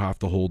you have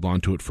to hold on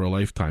to it for a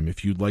lifetime.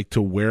 If you'd like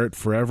to wear it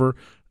forever,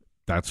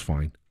 that's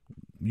fine.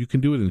 You can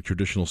do it in a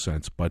traditional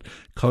sense, but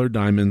colored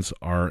diamonds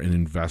are an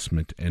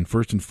investment. And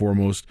first and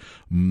foremost,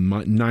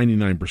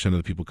 99% of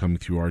the people coming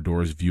through our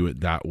doors view it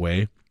that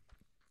way.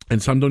 And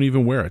some don't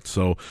even wear it.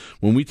 So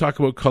when we talk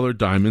about colored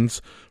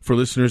diamonds, for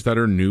listeners that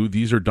are new,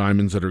 these are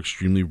diamonds that are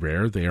extremely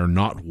rare. They are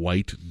not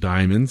white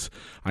diamonds.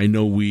 I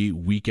know we,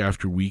 week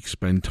after week,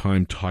 spend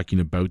time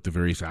talking about the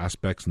various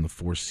aspects and the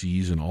 4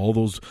 C's and all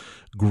those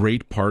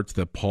great parts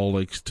that Paul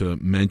likes to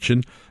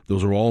mention.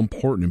 Those are all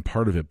important and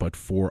part of it. But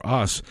for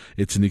us,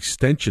 it's an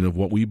extension of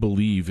what we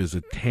believe is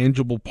a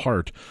tangible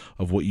part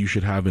of what you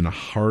should have in a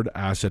hard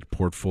asset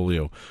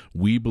portfolio.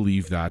 We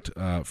believe that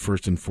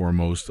first and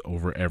foremost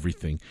over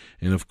everything.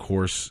 And of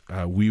course,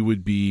 we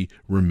would be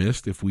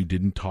remiss if we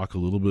didn't talk a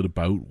little bit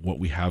about what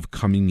we have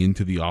coming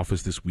into the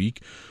office this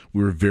week.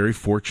 We were very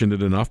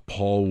fortunate enough.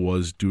 Paul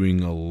was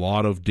doing a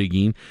lot of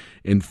digging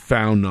and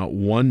found not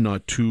one,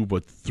 not two,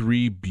 but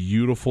 3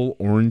 beautiful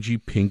orangey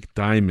pink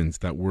diamonds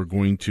that we're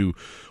going to,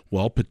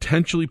 well,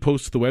 potentially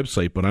post to the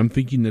website, but I'm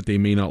thinking that they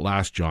may not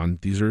last, John.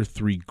 These are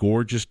 3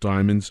 gorgeous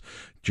diamonds.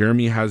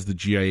 Jeremy has the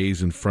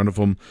GIAs in front of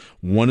him.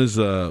 One is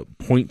a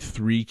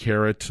 0.3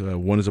 carat,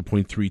 one is a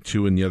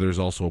 0.32, and the other is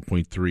also a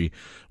 0.3.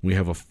 We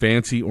have a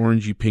fancy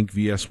orangey pink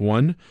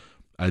VS1,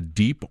 a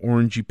deep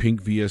orangey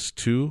pink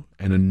VS2,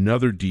 and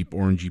another deep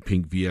orangey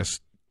pink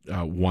VS2.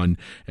 one.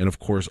 And of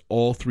course,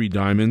 all three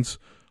diamonds,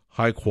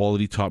 high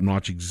quality, top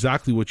notch,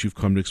 exactly what you've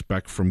come to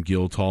expect from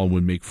Guildhall, and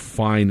would make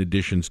fine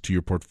additions to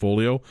your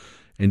portfolio,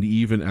 and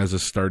even as a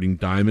starting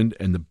diamond.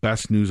 And the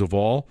best news of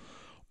all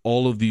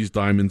of these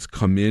diamonds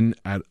come in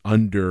at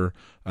under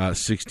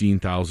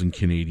 16,000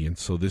 Canadian.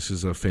 So this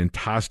is a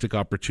fantastic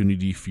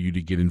opportunity for you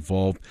to get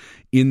involved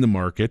in the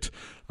market.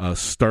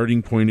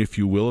 Starting point, if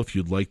you will, if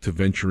you'd like to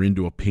venture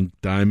into a pink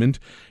diamond.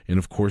 And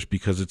of course,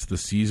 because it's the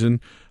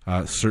season,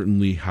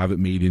 certainly have it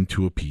made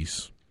into a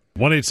piece.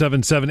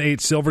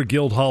 1-877-8-SILVER,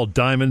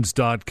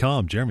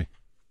 GuildhallDiamonds.com. Jeremy.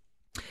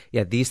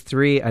 Yeah, these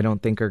three I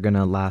don't think are going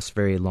to last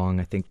very long.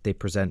 I think they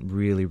present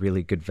really,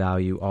 really good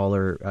value. All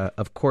are,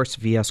 of course,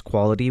 VS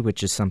quality,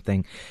 which is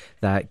something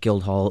that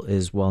Guildhall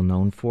is well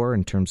known for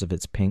in terms of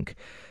its pink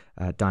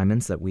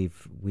diamonds that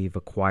we've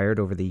acquired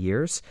over the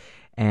years.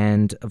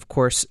 And of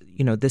course,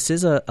 this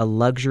is a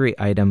luxury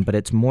item, but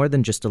it's more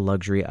than just a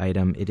luxury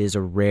item. It is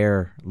a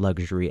rare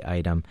luxury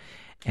item.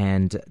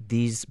 And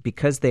these,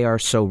 because they are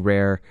so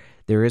rare,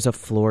 there is a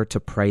floor to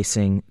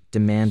pricing.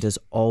 Demand is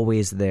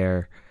always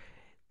there.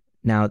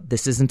 Now,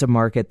 this isn't a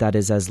market that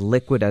is as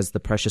liquid as the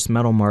precious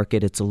metal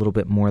market. It's a little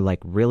bit more like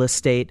real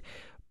estate.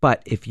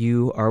 But if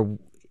you are,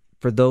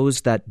 for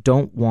those that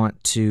don't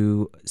want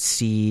to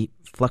see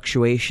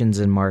fluctuations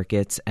in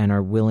markets and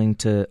are willing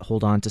to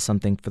hold on to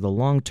something for the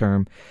long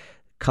term,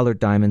 colored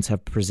diamonds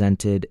have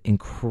presented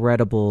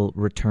incredible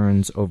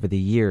returns over the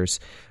years.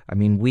 I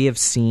mean, we have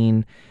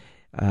seen,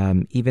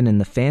 even in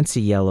the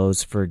fancy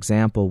yellows, for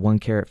example, 1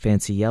 carat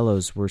fancy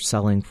yellows were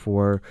selling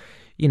for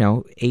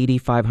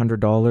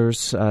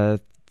 $8,500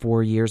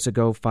 4 years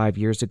ago, 5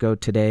 years ago.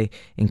 Today,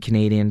 in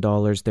Canadian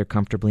dollars, they're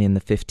comfortably in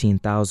the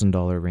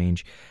 $15,000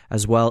 range.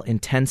 As well,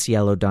 intense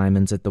yellow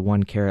diamonds at the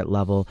 1 carat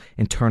level,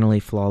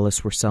 internally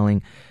flawless, were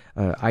selling.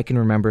 I can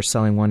remember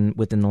selling one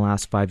within the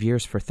last 5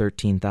 years for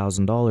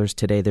 $13,000.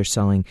 Today, they're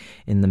selling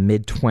in the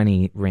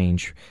mid-20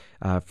 range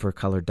for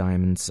colored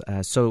diamonds,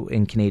 so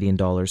in Canadian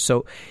dollars.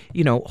 So,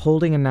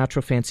 holding a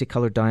natural fancy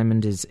colored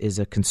diamond is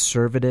a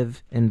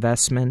conservative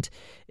investment.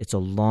 It's a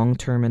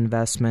long-term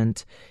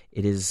investment.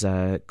 It is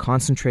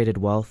concentrated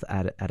wealth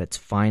at its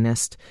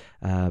finest.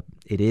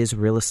 It is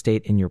real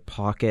estate in your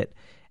pocket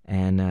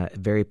and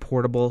very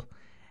portable.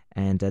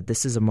 And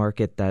this is a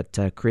market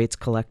that creates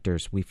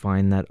collectors. We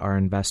find that our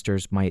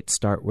investors might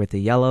start with a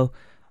yellow,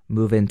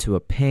 move into a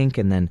pink,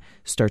 and then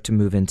start to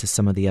move into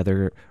some of the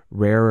other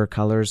rarer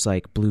colors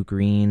like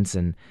blue-greens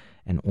and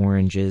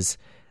oranges.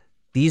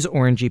 These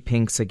orangey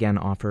pinks, again,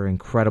 offer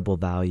incredible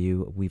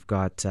value. We've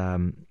got,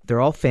 they're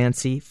all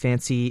fancy,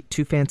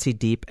 2 fancy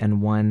deep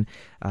and 1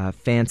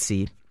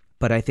 fancy.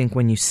 But I think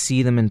when you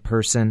see them in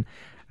person,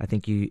 I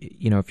think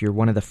if you're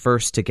one of the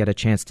first to get a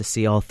chance to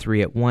see all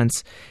 3 at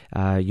once,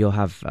 you'll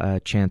have a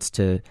chance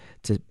to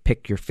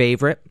pick your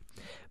favorite.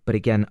 But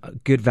again,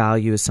 good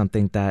value is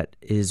something that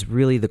is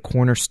really the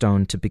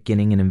cornerstone to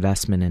beginning an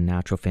investment in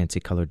natural fancy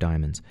colored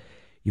diamonds.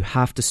 You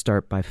have to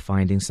start by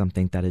finding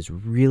something that is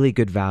really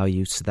good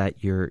value so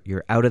that you're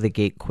out of the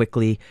gate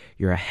quickly,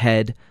 you're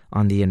ahead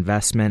on the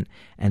investment,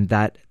 and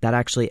that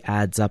actually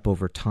adds up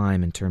over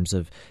time in terms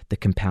of the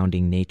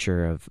compounding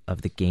nature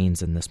of the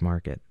gains in this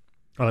market.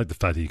 I like the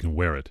fact that you can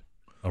wear it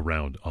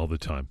around all the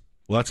time.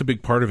 Well, that's a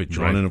big part of it,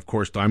 John. Right. And of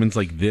course, diamonds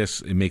like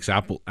this, it makes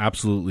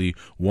absolutely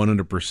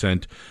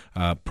 100%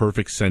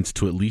 perfect sense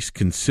to at least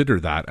consider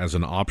that as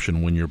an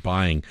option when you're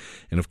buying.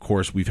 And of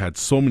course, we've had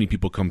so many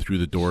people come through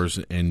the doors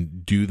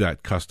and do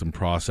that custom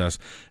process.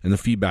 And the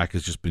feedback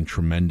has just been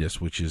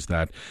tremendous, which is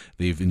that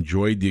they've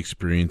enjoyed the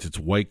experience. It's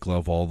white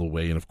glove all the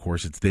way. And of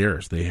course, it's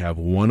theirs. They have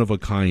one of a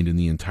kind in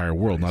the entire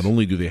world. Nice. Not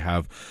only do they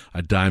have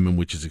a diamond,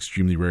 which is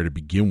extremely rare to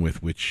begin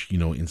with, which,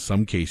 in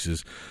some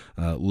cases,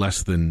 there are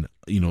less than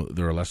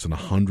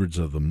hundreds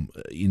of them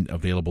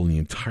available in the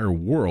entire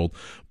world,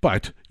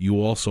 but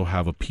you also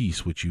have a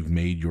piece which you've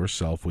made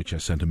yourself, which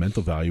has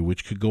sentimental value,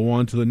 which could go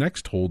on to the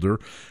next holder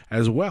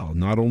as well.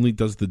 Not only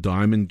does the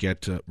diamond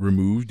get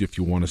removed if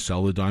you want to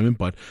sell the diamond,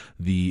 but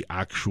the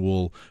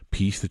actual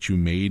piece that you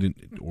made in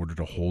order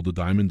to hold the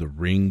diamond, the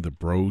ring, the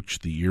brooch,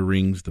 the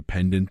earrings, the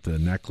pendant, the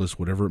necklace,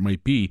 whatever it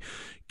might be,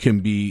 can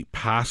be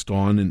passed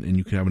on, and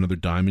you can have another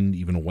diamond,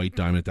 even a white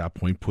diamond at that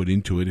point, put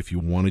into it if you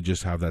want to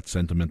just have that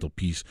sentimental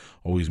piece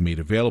always made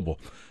available.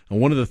 And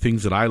one of the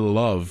things that I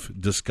love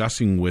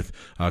discussing with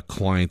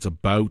clients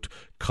about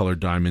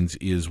colored diamonds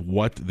is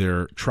what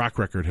their track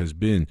record has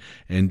been.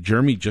 And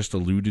Jeremy just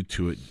alluded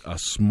to it, a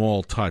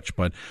small touch,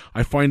 but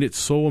I find it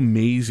so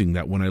amazing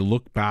that when I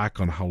look back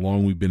on how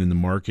long we've been in the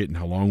market and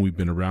how long we've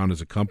been around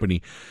as a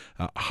company,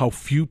 how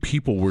few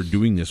people were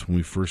doing this when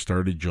we first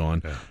started,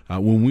 John. Yeah.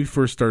 When we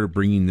first started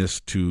bringing this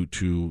to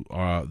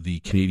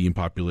the Canadian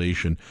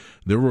population,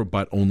 there were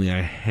but only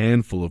a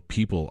handful of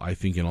people, I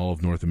think, in all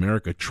of North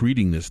America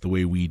treating this the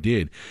way we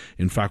did.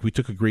 In fact, we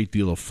took a great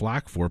deal of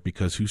flack for it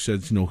because who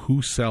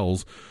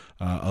sells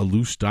a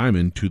loose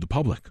diamond to the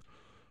public?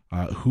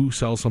 who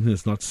sells something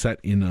that's not set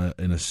in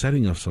a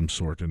setting of some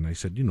sort? And I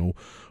said,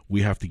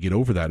 we have to get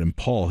over that. And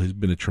Paul has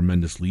been a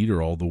tremendous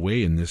leader all the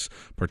way in this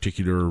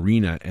particular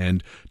arena.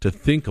 And to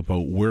think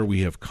about where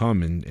we have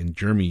come, and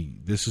Jeremy,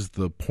 this is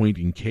the point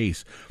in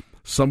case.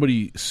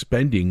 Somebody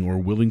spending or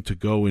willing to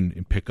go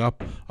and pick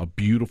up a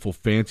beautiful,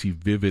 fancy,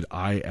 vivid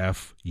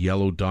IF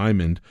yellow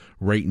diamond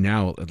right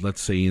now,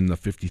 let's say in the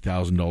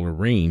 $50,000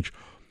 range,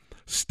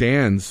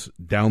 stands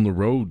down the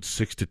road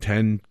 6 to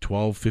 10,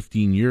 12,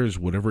 15 years,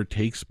 whatever it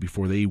takes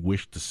before they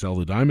wish to sell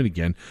the diamond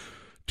again,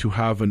 to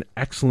have an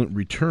excellent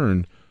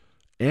return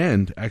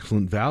and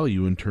excellent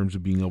value in terms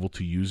of being able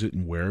to use it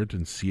and wear it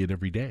and see it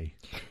every day.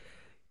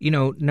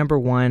 Number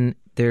one,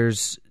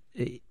 there's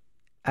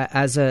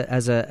as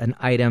an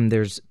item,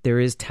 there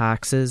is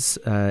taxes,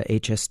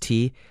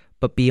 HST,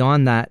 but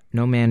beyond that,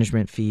 no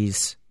management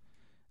fees.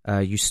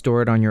 You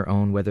store it on your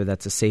own, whether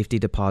that's a safety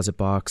deposit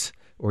box,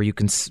 or you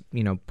can,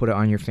 put it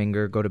on your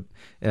finger,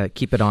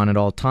 keep it on at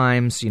all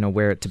times,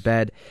 wear it to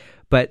bed.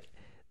 But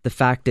the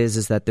fact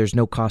is that there's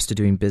no cost to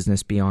doing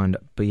business beyond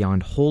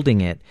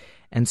holding it.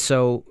 And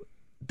so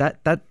that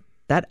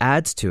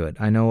adds to it.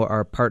 I know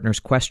our partners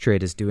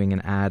Questrade is doing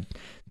an ad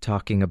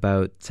talking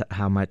about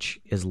how much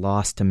is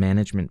lost to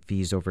management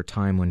fees over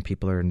time when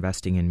people are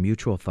investing in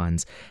mutual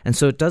funds. And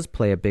so it does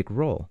play a big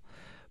role.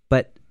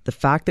 But the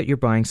fact that you're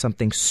buying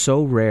something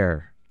so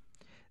rare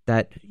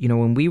that,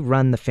 when we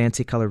run the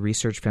Fancy Color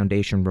Research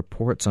Foundation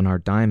reports on our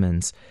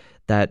diamonds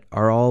that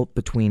are all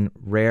between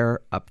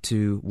rare up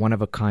to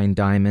one-of-a-kind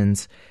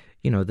diamonds,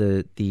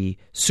 the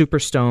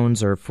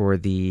superstones are for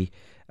the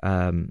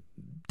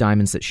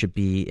diamonds that should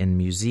be in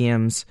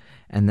museums,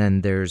 and then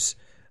there's,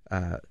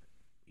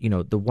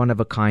 the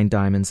one-of-a-kind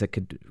diamonds that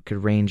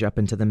could range up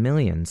into the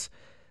millions.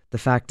 The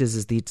fact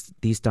is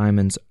these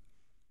diamonds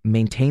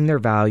maintain their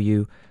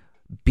value,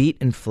 beat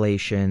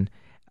inflation.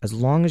 As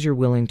long as you're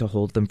willing to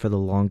hold them for the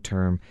long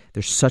term,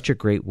 they're such a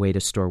great way to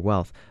store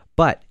wealth.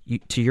 But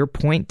to your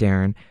point,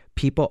 Darren,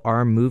 people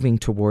are moving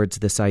towards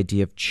this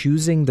idea of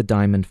choosing the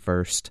diamond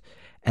first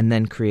and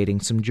then creating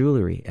some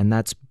jewelry. And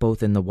that's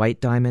both in the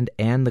white diamond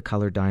and the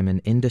color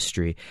diamond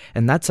industry.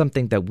 And that's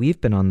something that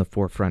we've been on the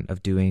forefront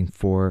of doing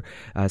for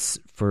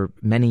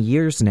many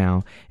years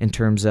now, in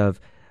terms of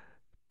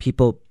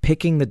people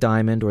picking the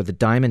diamond, or the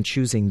diamond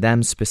choosing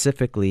them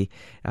specifically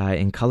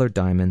in colored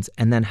diamonds,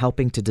 and then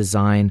helping to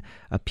design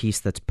a piece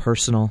that's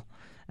personal.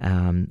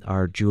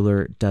 Our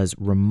jeweler does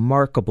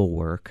remarkable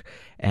work,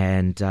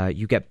 and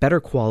you get better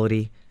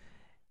quality,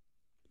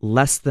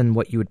 less than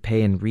what you would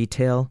pay in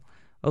retail.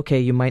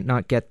 Okay, you might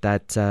not get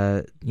that,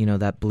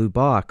 that blue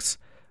box,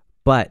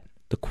 but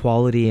the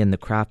quality and the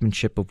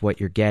craftsmanship of what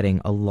you're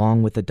getting,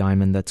 along with a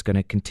diamond that's going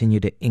to continue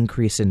to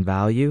increase in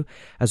value,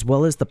 as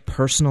well as the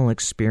personal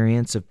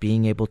experience of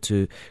being able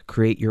to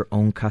create your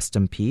own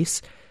custom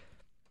piece.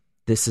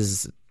 This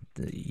is,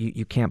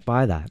 you can't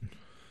buy that.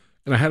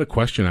 And I had a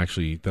question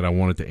actually that I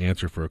wanted to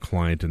answer for a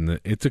client, and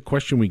it's a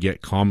question we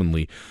get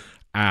commonly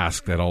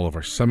asked at all of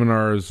our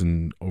seminars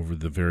and over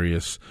the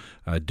various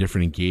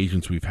different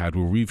engagements we've had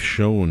where we've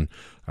shown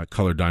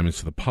colored diamonds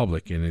to the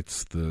public, and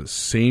it's the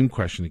same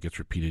question that gets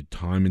repeated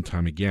time and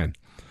time again.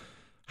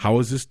 How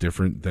is this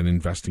different than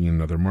investing in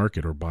another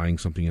market or buying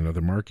something in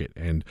another market?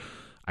 And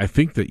I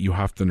think that you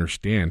have to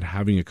understand,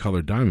 having a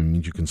colored diamond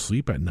means you can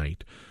sleep at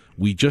night.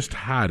 We just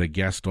had a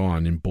guest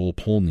on in Bull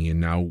Polney, and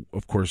now,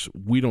 of course,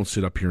 we don't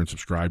sit up here and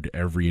subscribe to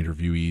every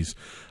interviewee's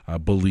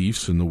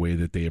beliefs and the way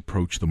that they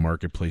approach the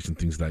marketplace and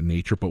things of that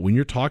nature. But when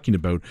you're talking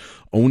about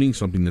owning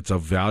something that's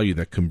of value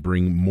that can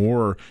bring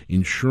more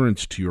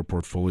insurance to your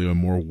portfolio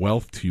and more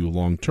wealth to you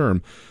long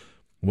term,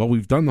 well,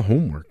 we've done the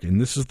homework. And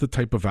this is the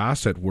type of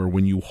asset where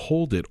when you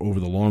hold it over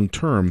the long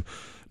term,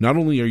 not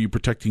only are you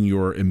protecting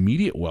your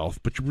immediate wealth,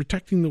 but you're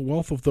protecting the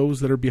wealth of those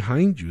that are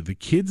behind you, the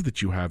kids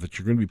that you have that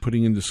you're going to be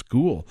putting into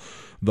school,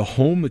 the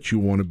home that you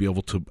want to be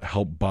able to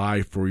help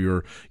buy for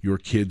your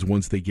kids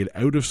once they get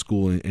out of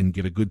school and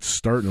get a good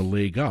start and a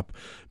leg up.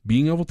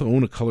 Being able to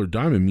own a colored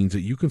diamond means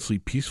that you can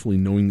sleep peacefully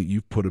knowing that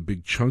you've put a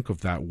big chunk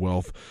of that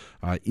wealth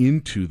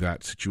into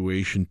that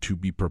situation to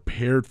be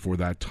prepared for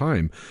that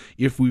time.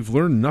 If we've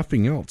learned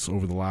nothing else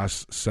over the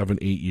last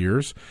 7-8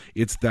 years,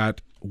 it's that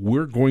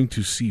we're going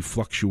to see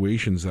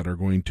fluctuations that are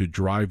going to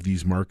drive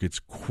these markets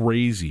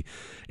crazy.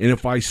 And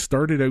if I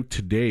started out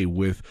today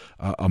with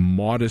a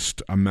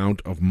modest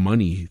amount of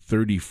money,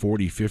 $30,000,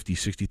 $40,000,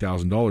 $50,000,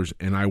 $60,000,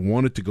 and I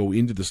wanted to go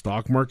into the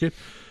stock market,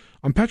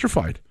 I'm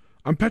petrified.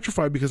 I'm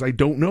petrified because I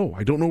don't know.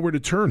 I don't know where to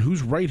turn.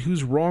 Who's right?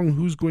 Who's wrong?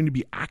 Who's going to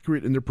be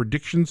accurate in their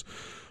predictions?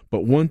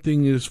 But one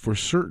thing is for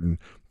certain,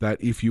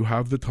 that if you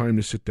have the time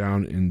to sit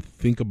down and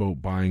think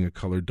about buying a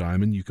colored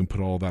diamond, you can put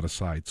all that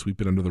aside,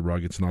 sweep it under the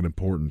rug. It's not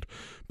important,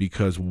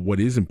 because what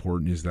is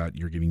important is that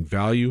you're getting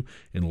value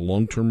and a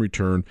long-term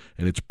return,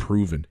 and it's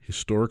proven,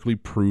 historically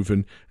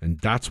proven, and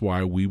that's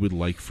why we would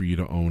like for you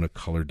to own a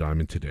colored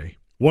diamond today.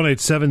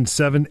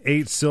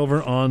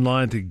 1-877-8-SILVER,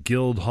 online to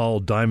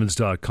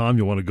guildhalldiamonds.com.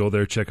 You want to go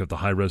there, check out the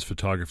high-res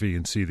photography,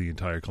 and see the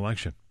entire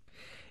collection.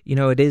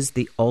 it is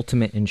the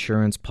ultimate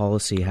insurance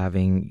policy,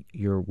 having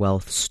your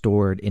wealth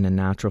stored in a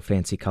natural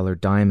fancy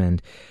colored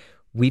diamond.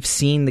 We've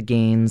seen the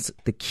gains.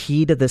 The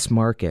key to this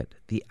market,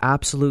 the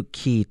absolute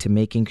key to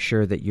making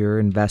sure that your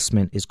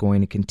investment is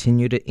going to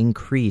continue to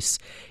increase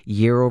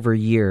year over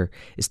year,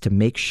 is to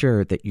make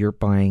sure that you're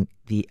buying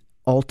the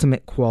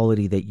ultimate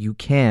quality that you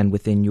can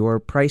within your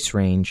price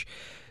range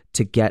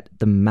to get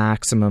the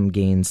maximum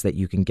gains that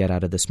you can get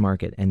out of this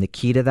market. And the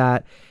key to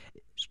that,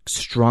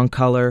 strong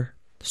color,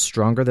 the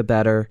stronger the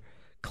better.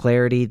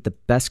 Clarity, the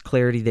best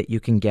clarity that you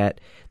can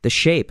get. The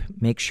shape,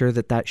 make sure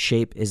that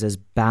shape is as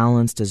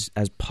balanced as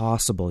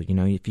possible.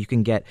 If you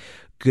can get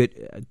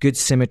good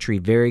symmetry,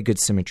 very good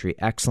symmetry,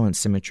 excellent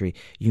symmetry,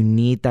 you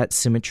need that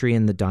symmetry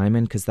in the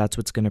diamond because that's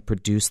what's going to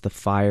produce the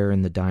fire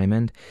in the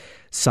diamond.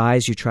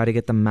 Size, you try to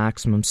get the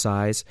maximum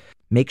size.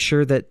 Make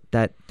sure that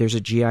there's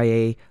a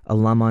GIA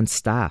alum on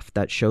staff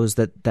that shows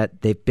that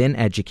they've been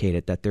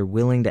educated, that they're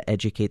willing to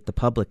educate the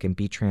public and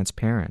be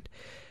transparent.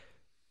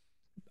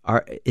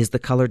 Is the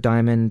color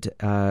diamond,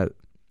 the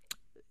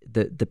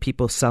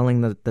people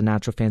selling the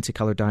natural fancy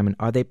color diamond,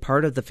 are they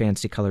part of the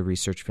Fancy Color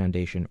Research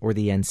Foundation or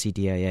the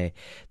NCDIA?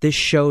 This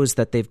shows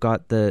that they've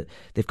got the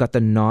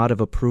nod of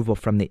approval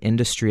from the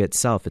industry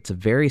itself. It's a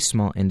very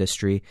small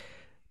industry,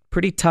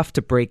 pretty tough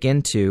to break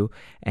into,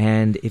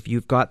 and if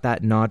you've got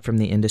that nod from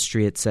the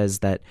industry, it says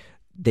that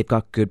they've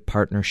got good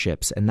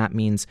partnerships, and that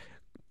means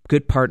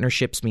good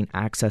partnerships mean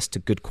access to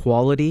good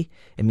quality.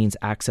 It means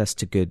access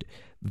to good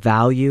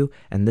value,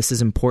 and this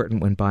is important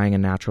when buying a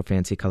natural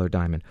fancy color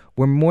diamond.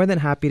 We're more than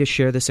happy to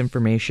share this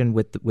information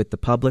with the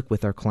public,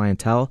 with our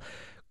clientele.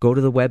 Go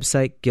to the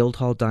website,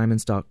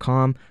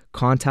 guildhalldiamonds.com.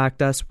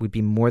 Contact us. We'd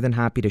be more than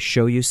happy to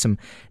show you some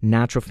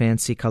natural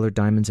fancy color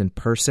diamonds in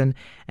person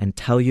and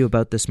tell you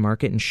about this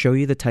market and show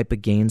you the type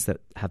of gains that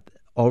have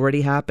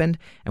already happened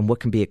and what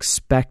can be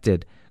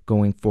expected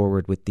going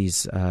forward with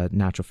these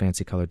natural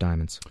fancy color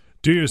diamonds.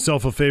 Do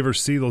yourself a favor,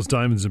 see those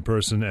diamonds in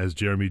person, as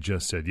Jeremy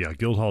just said. Yeah,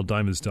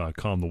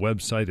 guildhalldiamonds.com, the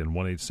website, and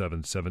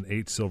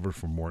 1-877-8-SILVER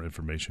for more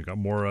information. Got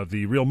more of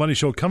the Real Money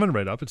Show coming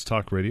right up. It's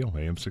Talk Radio,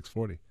 AM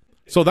 640.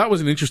 So that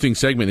was an interesting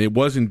segment. It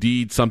was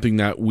indeed something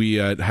that we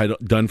had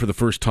done for the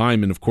first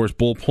time. And, of course,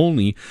 Bull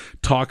Polney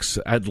talks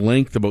at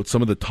length about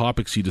some of the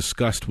topics he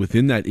discussed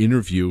within that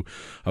interview.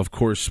 Of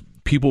course,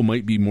 people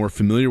might be more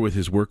familiar with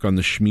his work on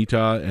the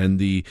Shemitah and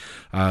the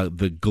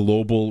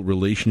global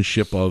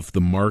relationship of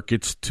the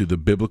markets to the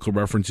biblical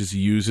references he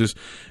uses.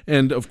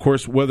 And, of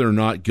course, whether or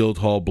not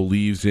Guildhall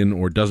believes in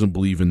or doesn't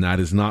believe in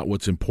that is not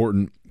what's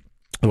important.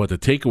 What the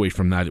takeaway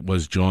from that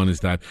was, John,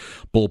 is that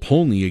Bull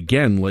Polney,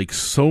 again, like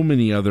so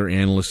many other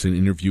analysts and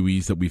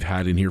interviewees that we've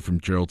had in here, from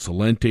Gerald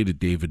Celente to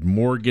David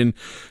Morgan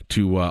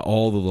to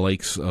all the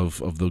likes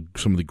of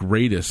some of the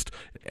greatest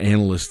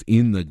analysts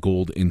in the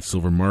gold and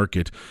silver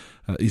market,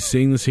 is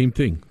saying the same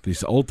thing.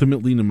 This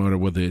ultimately, no matter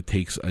whether it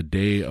takes a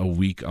day, a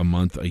week, a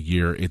month, a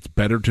year, it's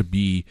better to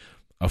be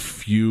a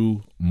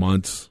few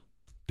months,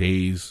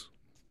 days,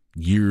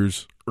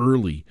 years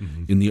early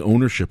in the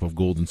ownership of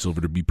gold and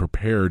silver, to be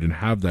prepared and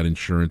have that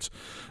insurance,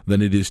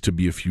 than it is to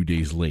be a few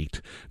days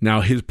late.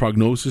 Now, his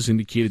prognosis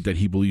indicated that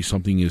he believes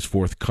something is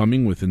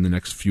forthcoming within the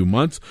next few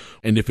months,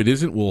 and if it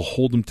isn't, we'll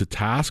hold him to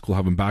task. We'll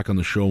have him back on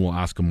the show and we'll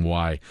ask him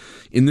why.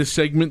 In this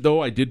segment,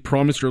 though, I did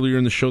promise earlier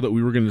in the show that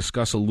we were going to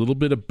discuss a little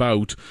bit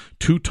about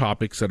two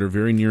topics that are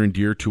very near and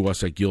dear to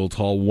us at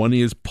Guildhall. One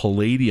is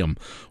palladium,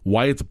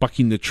 why it's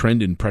bucking the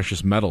trend in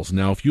precious metals.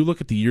 Now, if you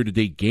look at the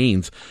year-to-date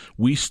gains,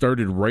 we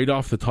started right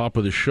off the top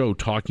of the show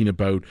talking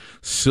about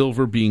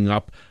silver being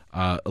up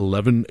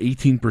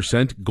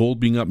 18%, gold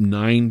being up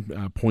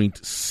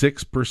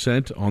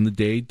 9.6% on the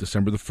day,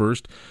 December the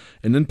 1st,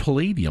 and then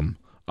palladium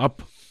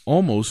up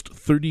almost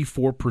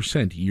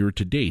 34% year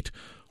to date.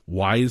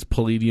 Why is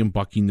palladium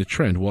bucking the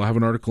trend? Well, I have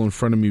an article in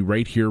front of me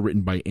right here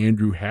written by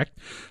Andrew Hecht,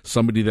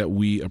 somebody that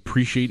we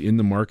appreciate in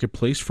the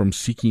marketplace, from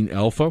Seeking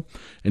Alpha,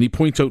 and he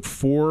points out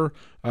four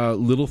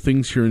little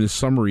things here in his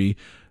summary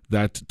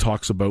that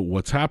talks about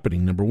what's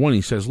happening. Number one, he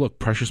says, look,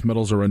 precious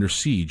metals are under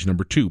siege.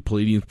 Number two,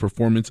 palladium's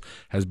performance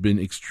has been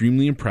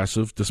extremely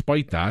impressive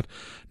despite that.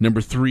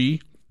 Number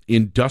three,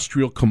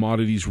 industrial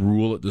commodities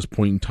rule at this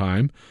point in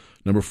time.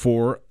 Number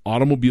four,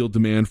 automobile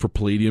demand for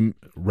palladium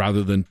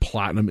rather than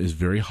platinum is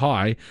very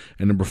high.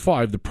 And number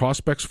five, the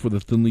prospects for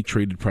the thinly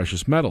traded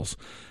precious metals.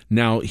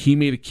 Now, he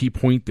made a key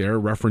point there,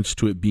 reference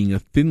to it being a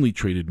thinly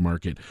traded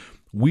market.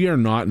 We are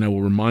not, and I will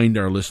remind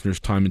our listeners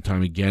time and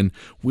time again,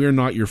 we are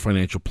not your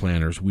financial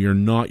planners. We are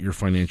not your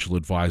financial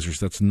advisors.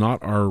 That's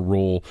not our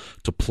role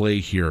to play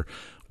here.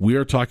 We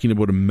are talking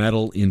about a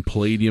metal in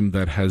palladium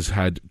that has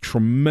had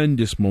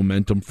tremendous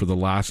momentum for the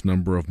last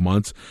number of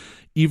months.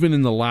 even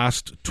in the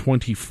last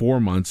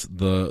 24 months,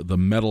 the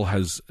metal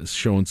has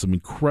shown some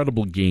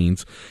incredible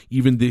gains.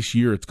 Even this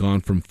year, it's gone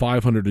from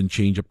 500 and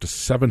change up to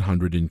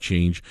 700 and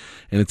change,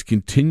 and it's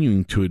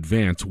continuing to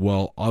advance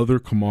while other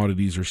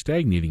commodities are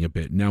stagnating a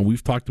bit. Now,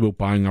 we've talked about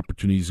buying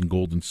opportunities in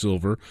gold and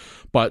silver,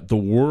 but the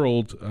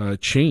world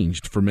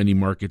changed for many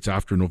markets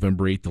after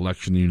November 8th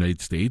election in the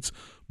United States.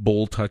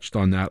 Bull touched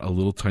on that a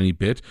little tiny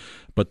bit,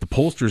 but the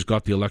pollsters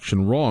got the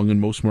election wrong, and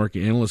most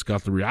market analysts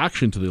got the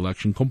reaction to the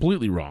election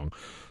completely wrong.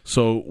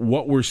 So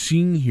what we're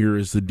seeing here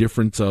is the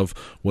difference of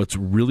what's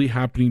really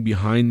happening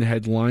behind the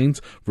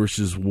headlines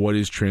versus what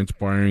is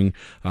transpiring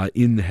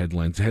in the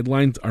headlines. The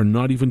headlines are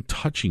not even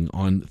touching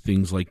on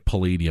things like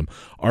palladium.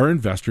 Our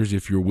investors,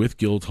 if you're with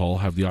Guildhall,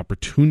 have the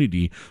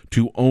opportunity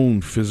to own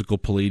physical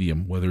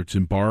palladium, whether it's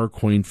in bar or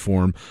coin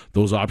form.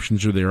 Those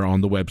options are there on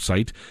the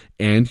website,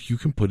 and you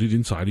can put it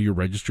inside of your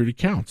registered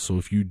account. So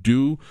if you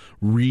do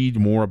read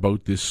more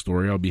about this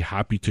story, I'll be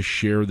happy to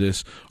share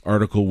this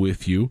article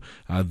with you.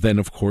 Then,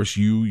 of course,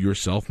 you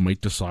yourself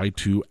might decide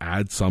to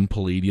add some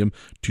palladium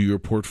to your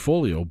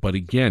portfolio. But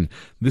again,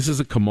 this is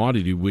a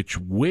commodity which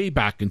way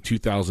back in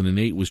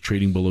 2008 was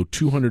trading below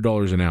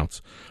 $200 an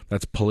ounce.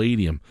 That's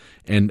palladium.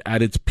 And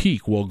at its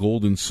peak, while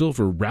gold and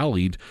silver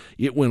rallied,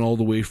 it went all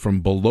the way from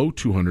below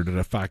 200,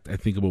 in fact, I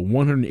think about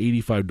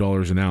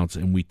 $185 an ounce,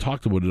 and we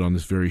talked about it on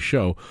this very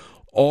show,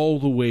 all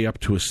the way up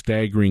to a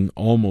staggering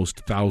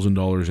almost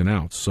 $1,000 an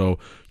ounce. So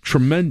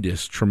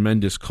tremendous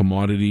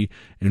commodity,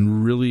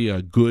 and really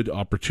a good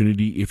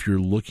opportunity if you're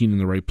looking in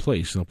the right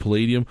place. Now,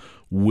 palladium,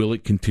 will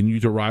it continue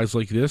to rise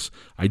like this?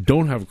 I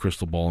don't have a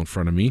crystal ball in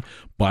front of me,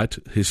 but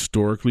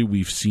historically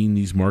we've seen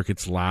these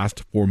markets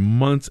last for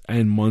months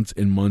and months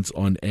and months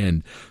on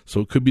end.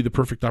 So it could be the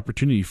perfect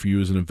opportunity for you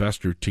as an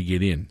investor to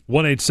get in.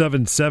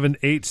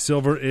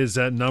 1-877-8-SILVER is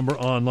that number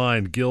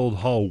online,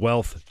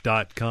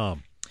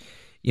 guildhallwealth.com.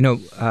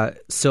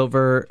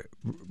 Silver,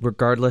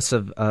 regardless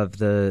of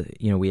the,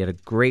 we had a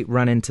great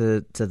run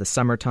into the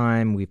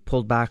summertime. We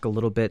pulled back a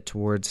little bit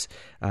towards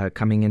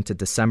coming into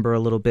December a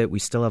little bit. We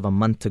still have a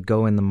month to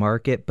go in the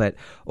market, but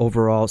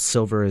overall,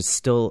 silver is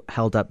still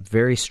held up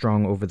very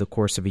strong over the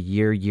course of a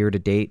year. Year to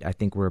date, I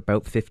think we're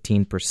about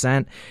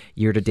 15%.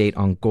 Year to date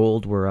on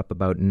gold, we're up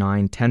about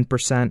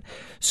 9-10%.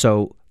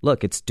 So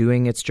look, it's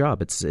doing its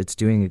job. It's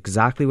doing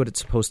exactly what it's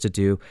supposed to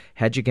do.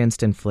 Hedge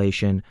against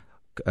inflation.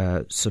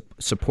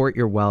 Support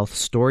your wealth,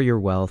 store your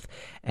wealth.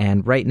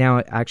 And right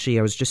now, actually,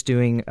 I was just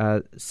doing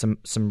some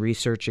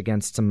research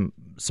against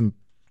some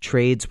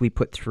trades we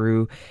put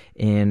through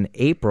in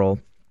April,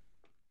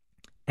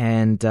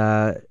 and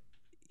the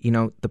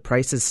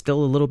price is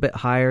still a little bit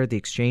higher, the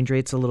exchange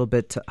rate's a little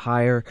bit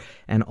higher,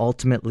 and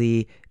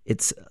ultimately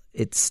it's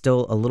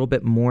still a little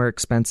bit more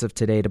expensive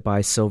today to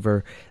buy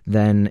silver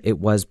than it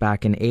was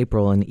back in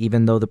April. And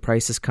even though the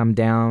price has come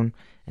down,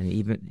 and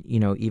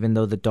even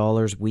though the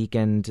dollar's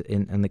weakened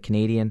in the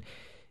Canadian,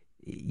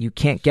 you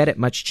can't get it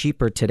much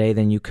cheaper today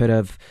than you could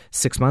have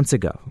 6 months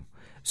ago.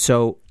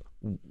 So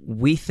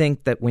we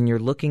think that when you're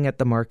looking at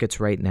the markets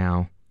right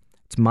now,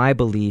 it's my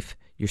belief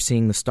you're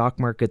seeing the stock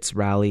markets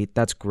rally.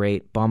 That's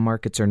great. Bond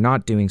markets are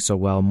not doing so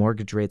well.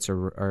 Mortgage rates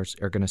are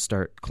going to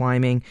start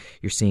climbing.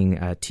 You're seeing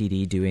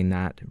TD doing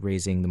that,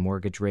 raising the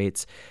mortgage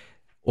rates.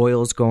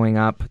 Oil's going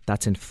up.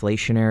 That's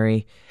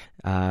inflationary.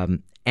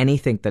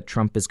 Anything that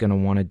Trump is going to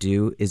want to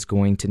do is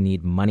going to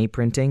need money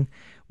printing,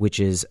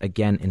 which is,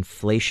 again,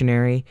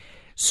 inflationary.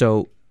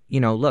 So,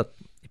 look,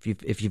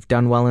 if you've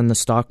done well in the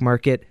stock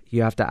market,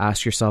 you have to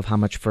ask yourself, how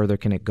much further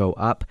can it go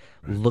up?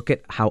 Right. Look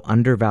at how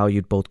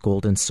undervalued both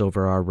gold and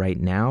silver are right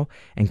now,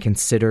 and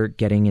consider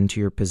getting into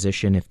your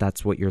position. If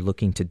that's what you're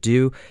looking to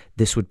do,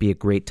 this would be a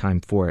great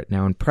time for it.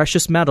 Now, in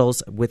precious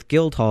metals, with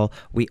Guildhall,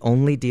 we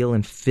only deal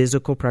in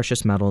physical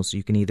precious metals.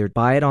 You can either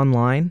buy it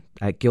online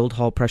at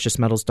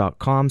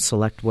guildhallpreciousmetals.com,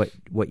 select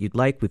what you'd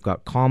like. We've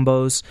got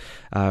combos.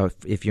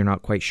 If you're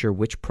not quite sure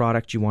which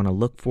product you want to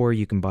look for,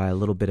 you can buy a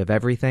little bit of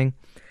everything.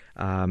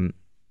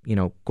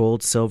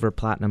 Gold, silver,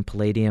 platinum,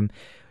 palladium.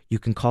 You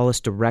can call us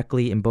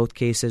directly. In both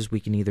cases, we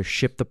can either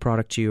ship the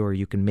product to you, or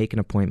you can make an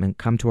appointment,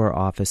 come to our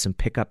office and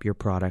pick up your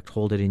product,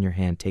 hold it in your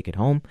hand, take it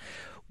home.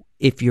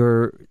 If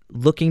you're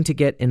looking to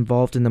get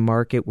involved in the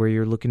market where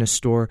you're looking to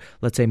store,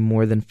 let's say,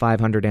 more than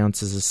 500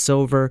 ounces of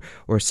silver,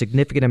 or a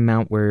significant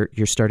amount where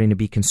you're starting to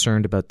be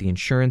concerned about the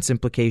insurance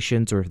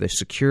implications or the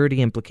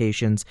security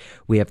implications,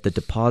 we have the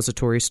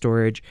depository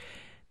storage.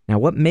 Now,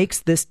 what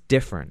makes this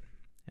different?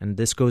 And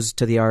this goes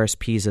to the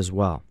RSPs as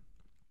well.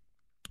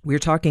 We were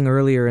talking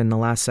earlier in the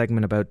last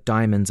segment about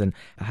diamonds and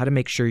how to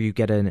make sure you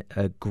get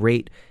a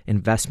great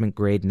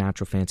investment-grade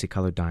natural fancy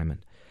colored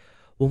diamond.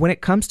 Well, when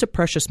it comes to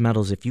precious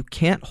metals, if you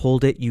can't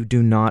hold it, you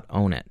do not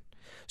own it.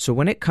 So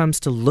when it comes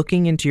to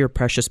looking into your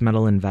precious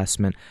metal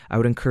investment, I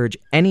would encourage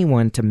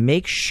anyone to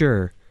make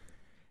sure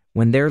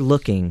when they're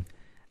looking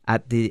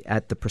at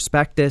the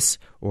prospectus,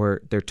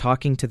 or they're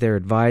talking to their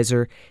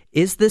advisor,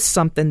 is this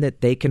something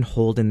that they can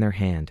hold in their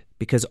hand?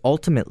 Because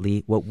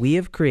ultimately, what we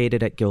have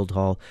created at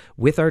Guildhall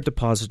with our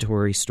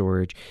depository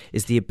storage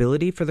is the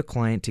ability for the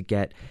client to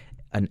get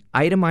an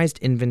itemized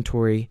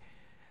inventory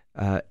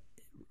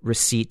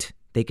receipt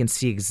They can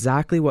see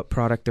exactly what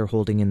product they're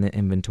holding in the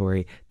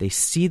inventory. They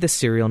see the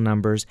serial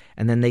numbers,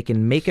 and then they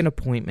can make an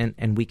appointment,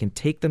 and we can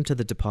take them to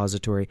the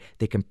depository.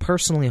 They can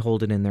personally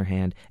hold it in their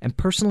hand and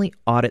personally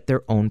audit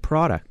their own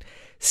product.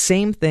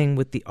 Same thing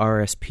with the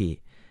RSP.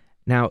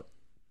 Now,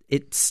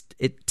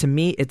 to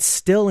me, it's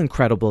still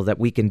incredible that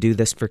we can do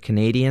this for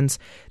Canadians.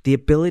 The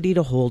ability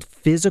to hold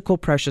physical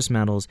precious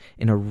metals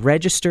in a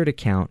registered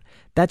account,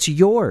 that's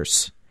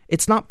yours.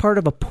 It's not part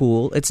of a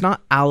pool. It's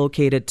not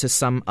allocated to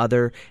some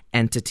other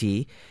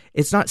entity.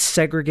 It's not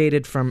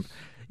segregated from.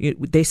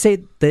 They say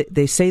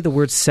the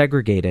word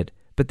segregated,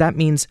 but that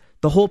means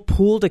the whole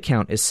pooled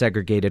account is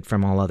segregated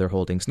from all other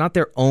holdings. Not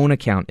their own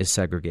account is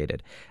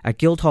segregated. At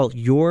Guildhall,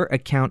 your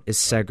account is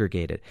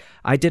segregated.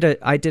 I did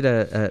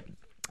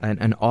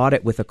an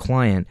audit with a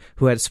client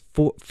who has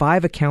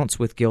 5 accounts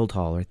with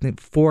Guildhall, or I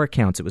think 4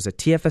 accounts. It was a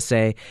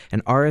TFSA,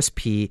 an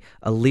RSP,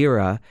 a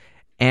LIRA,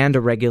 and a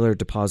regular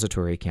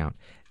depository account.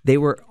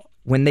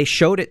 When they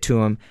showed it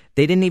to him,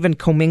 they didn't even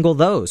commingle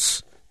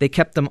those. They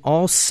kept them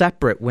all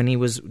separate when he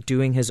was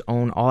doing his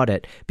own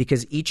audit,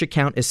 because each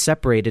account is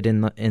separated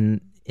in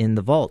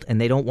the vault,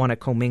 and they don't want to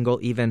commingle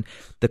even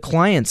the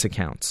client's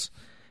accounts.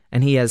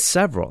 And he has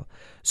several.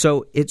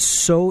 So it's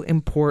so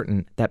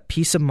important that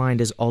peace of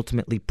mind is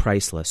ultimately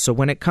priceless. So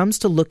when it comes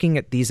to looking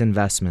at these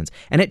investments,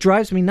 and it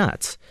drives me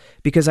nuts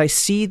because I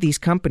see these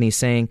companies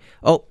saying,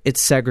 oh,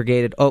 it's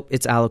segregated, oh,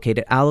 it's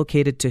allocated.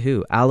 Allocated to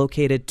who?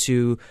 Allocated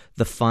to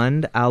the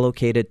fund?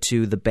 Allocated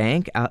to the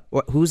bank?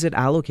 Who's it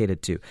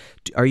allocated to?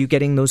 Are you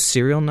getting those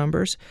serial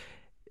numbers?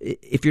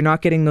 If you're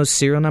not getting those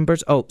serial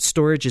numbers, oh,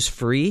 storage is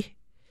free?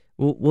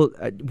 Well,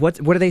 what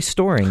are they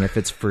storing if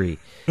it's free?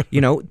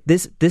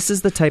 This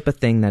is the type of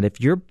thing that if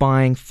you're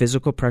buying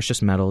physical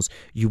precious metals,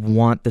 you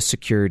want the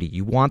security.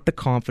 You want the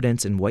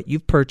confidence in what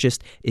you've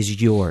purchased is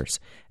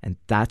yours. And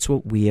that's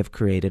what we have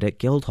created at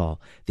Guildhall,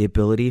 the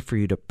ability for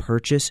you to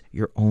purchase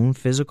your own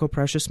physical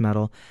precious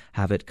metal,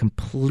 have it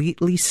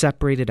completely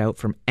separated out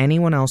from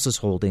anyone else's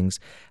holdings,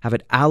 have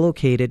it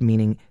allocated,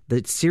 meaning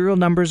the serial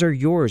numbers are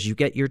yours. You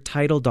get your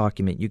title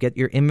document, you get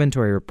your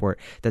inventory report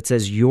that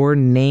says your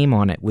name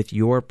on it with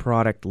your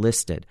product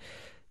listed.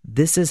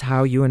 This is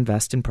how you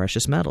invest in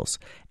precious metals.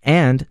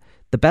 And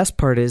the best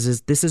part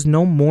is this is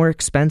no more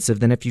expensive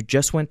than if you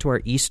just went to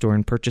our e-store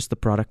and purchased the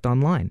product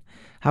online.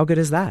 How good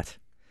is that?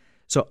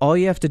 So all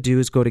you have to do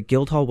is go to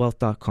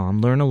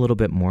guildhallwealth.com, learn a little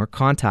bit more,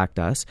 contact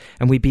us,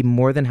 and we'd be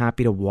more than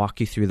happy to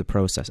walk you through the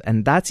process.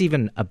 And that's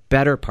even a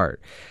better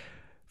part.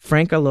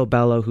 Franca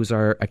Lobello, who's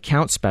our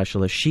account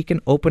specialist, she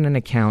can open an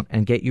account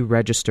and get you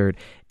registered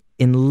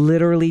in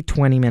literally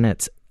 20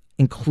 minutes,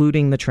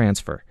 including the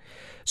transfer.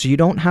 So you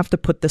don't have to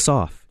put this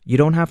off. You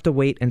don't have to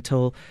wait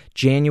until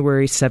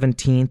January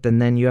 17th,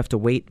 and then you have to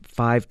wait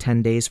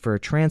 5-10 days for a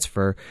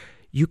transfer.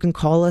 You can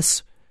call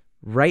us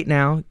right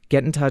now,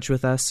 get in touch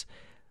with us.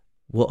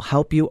 We'll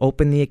help you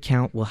open the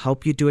account. We'll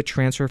help you do a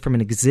transfer from an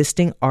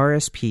existing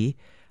RSP,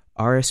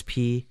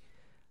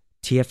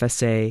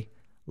 TFSA,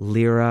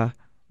 LIRA,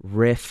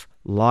 RIF,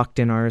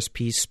 locked-in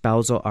RSP,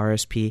 spousal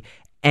RSP.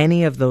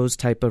 Any of those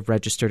type of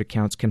registered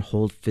accounts can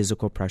hold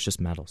physical precious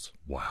metals.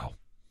 Wow.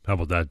 How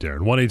about that,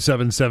 Darren?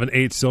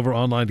 1-877-8-SILVER,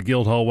 online to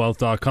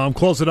guildhallwealth.com.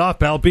 Close it off,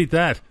 pal. Beat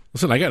that.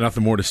 Listen, I got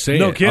nothing more to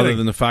say other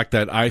than the fact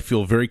that I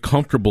feel very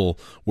comfortable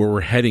where we're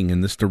heading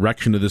in this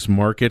direction of this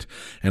market,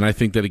 and I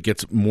think that it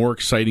gets more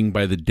exciting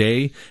by the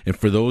day. And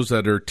for those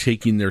that are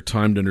taking their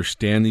time to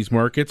understand these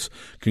markets,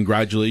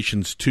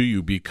 congratulations to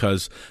you,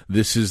 because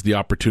this is the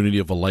opportunity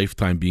of a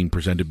lifetime being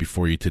presented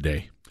before you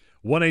today.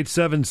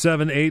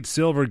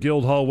 1-877-8-SILVER,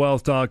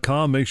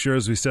 guildhallwealth.com. Make sure,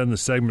 as we said in the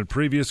segment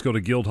previous, go to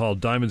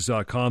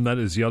guildhalldiamonds.com. That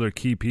is the other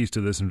key piece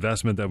to this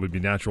investment. That would be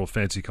natural,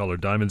 fancy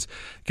colored diamonds.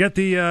 Get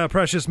the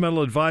Precious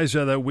Metal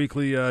Advisor. That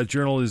weekly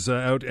journal is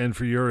out, and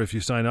for if you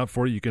sign up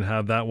for it, you can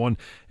have that one.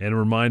 And a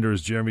reminder,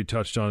 as Jeremy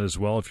touched on as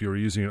well, if you're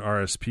using an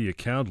RSP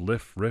account,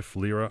 LIF, RIF,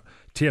 LIRA,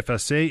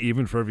 TFSA,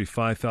 even for every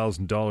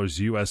 $5,000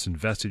 U.S.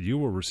 invested, you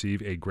will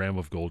receive a gram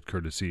of gold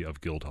courtesy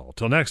of Guildhall.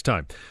 Till next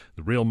time,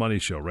 The Real Money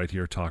Show right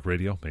here, Talk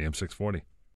Radio, AM 640.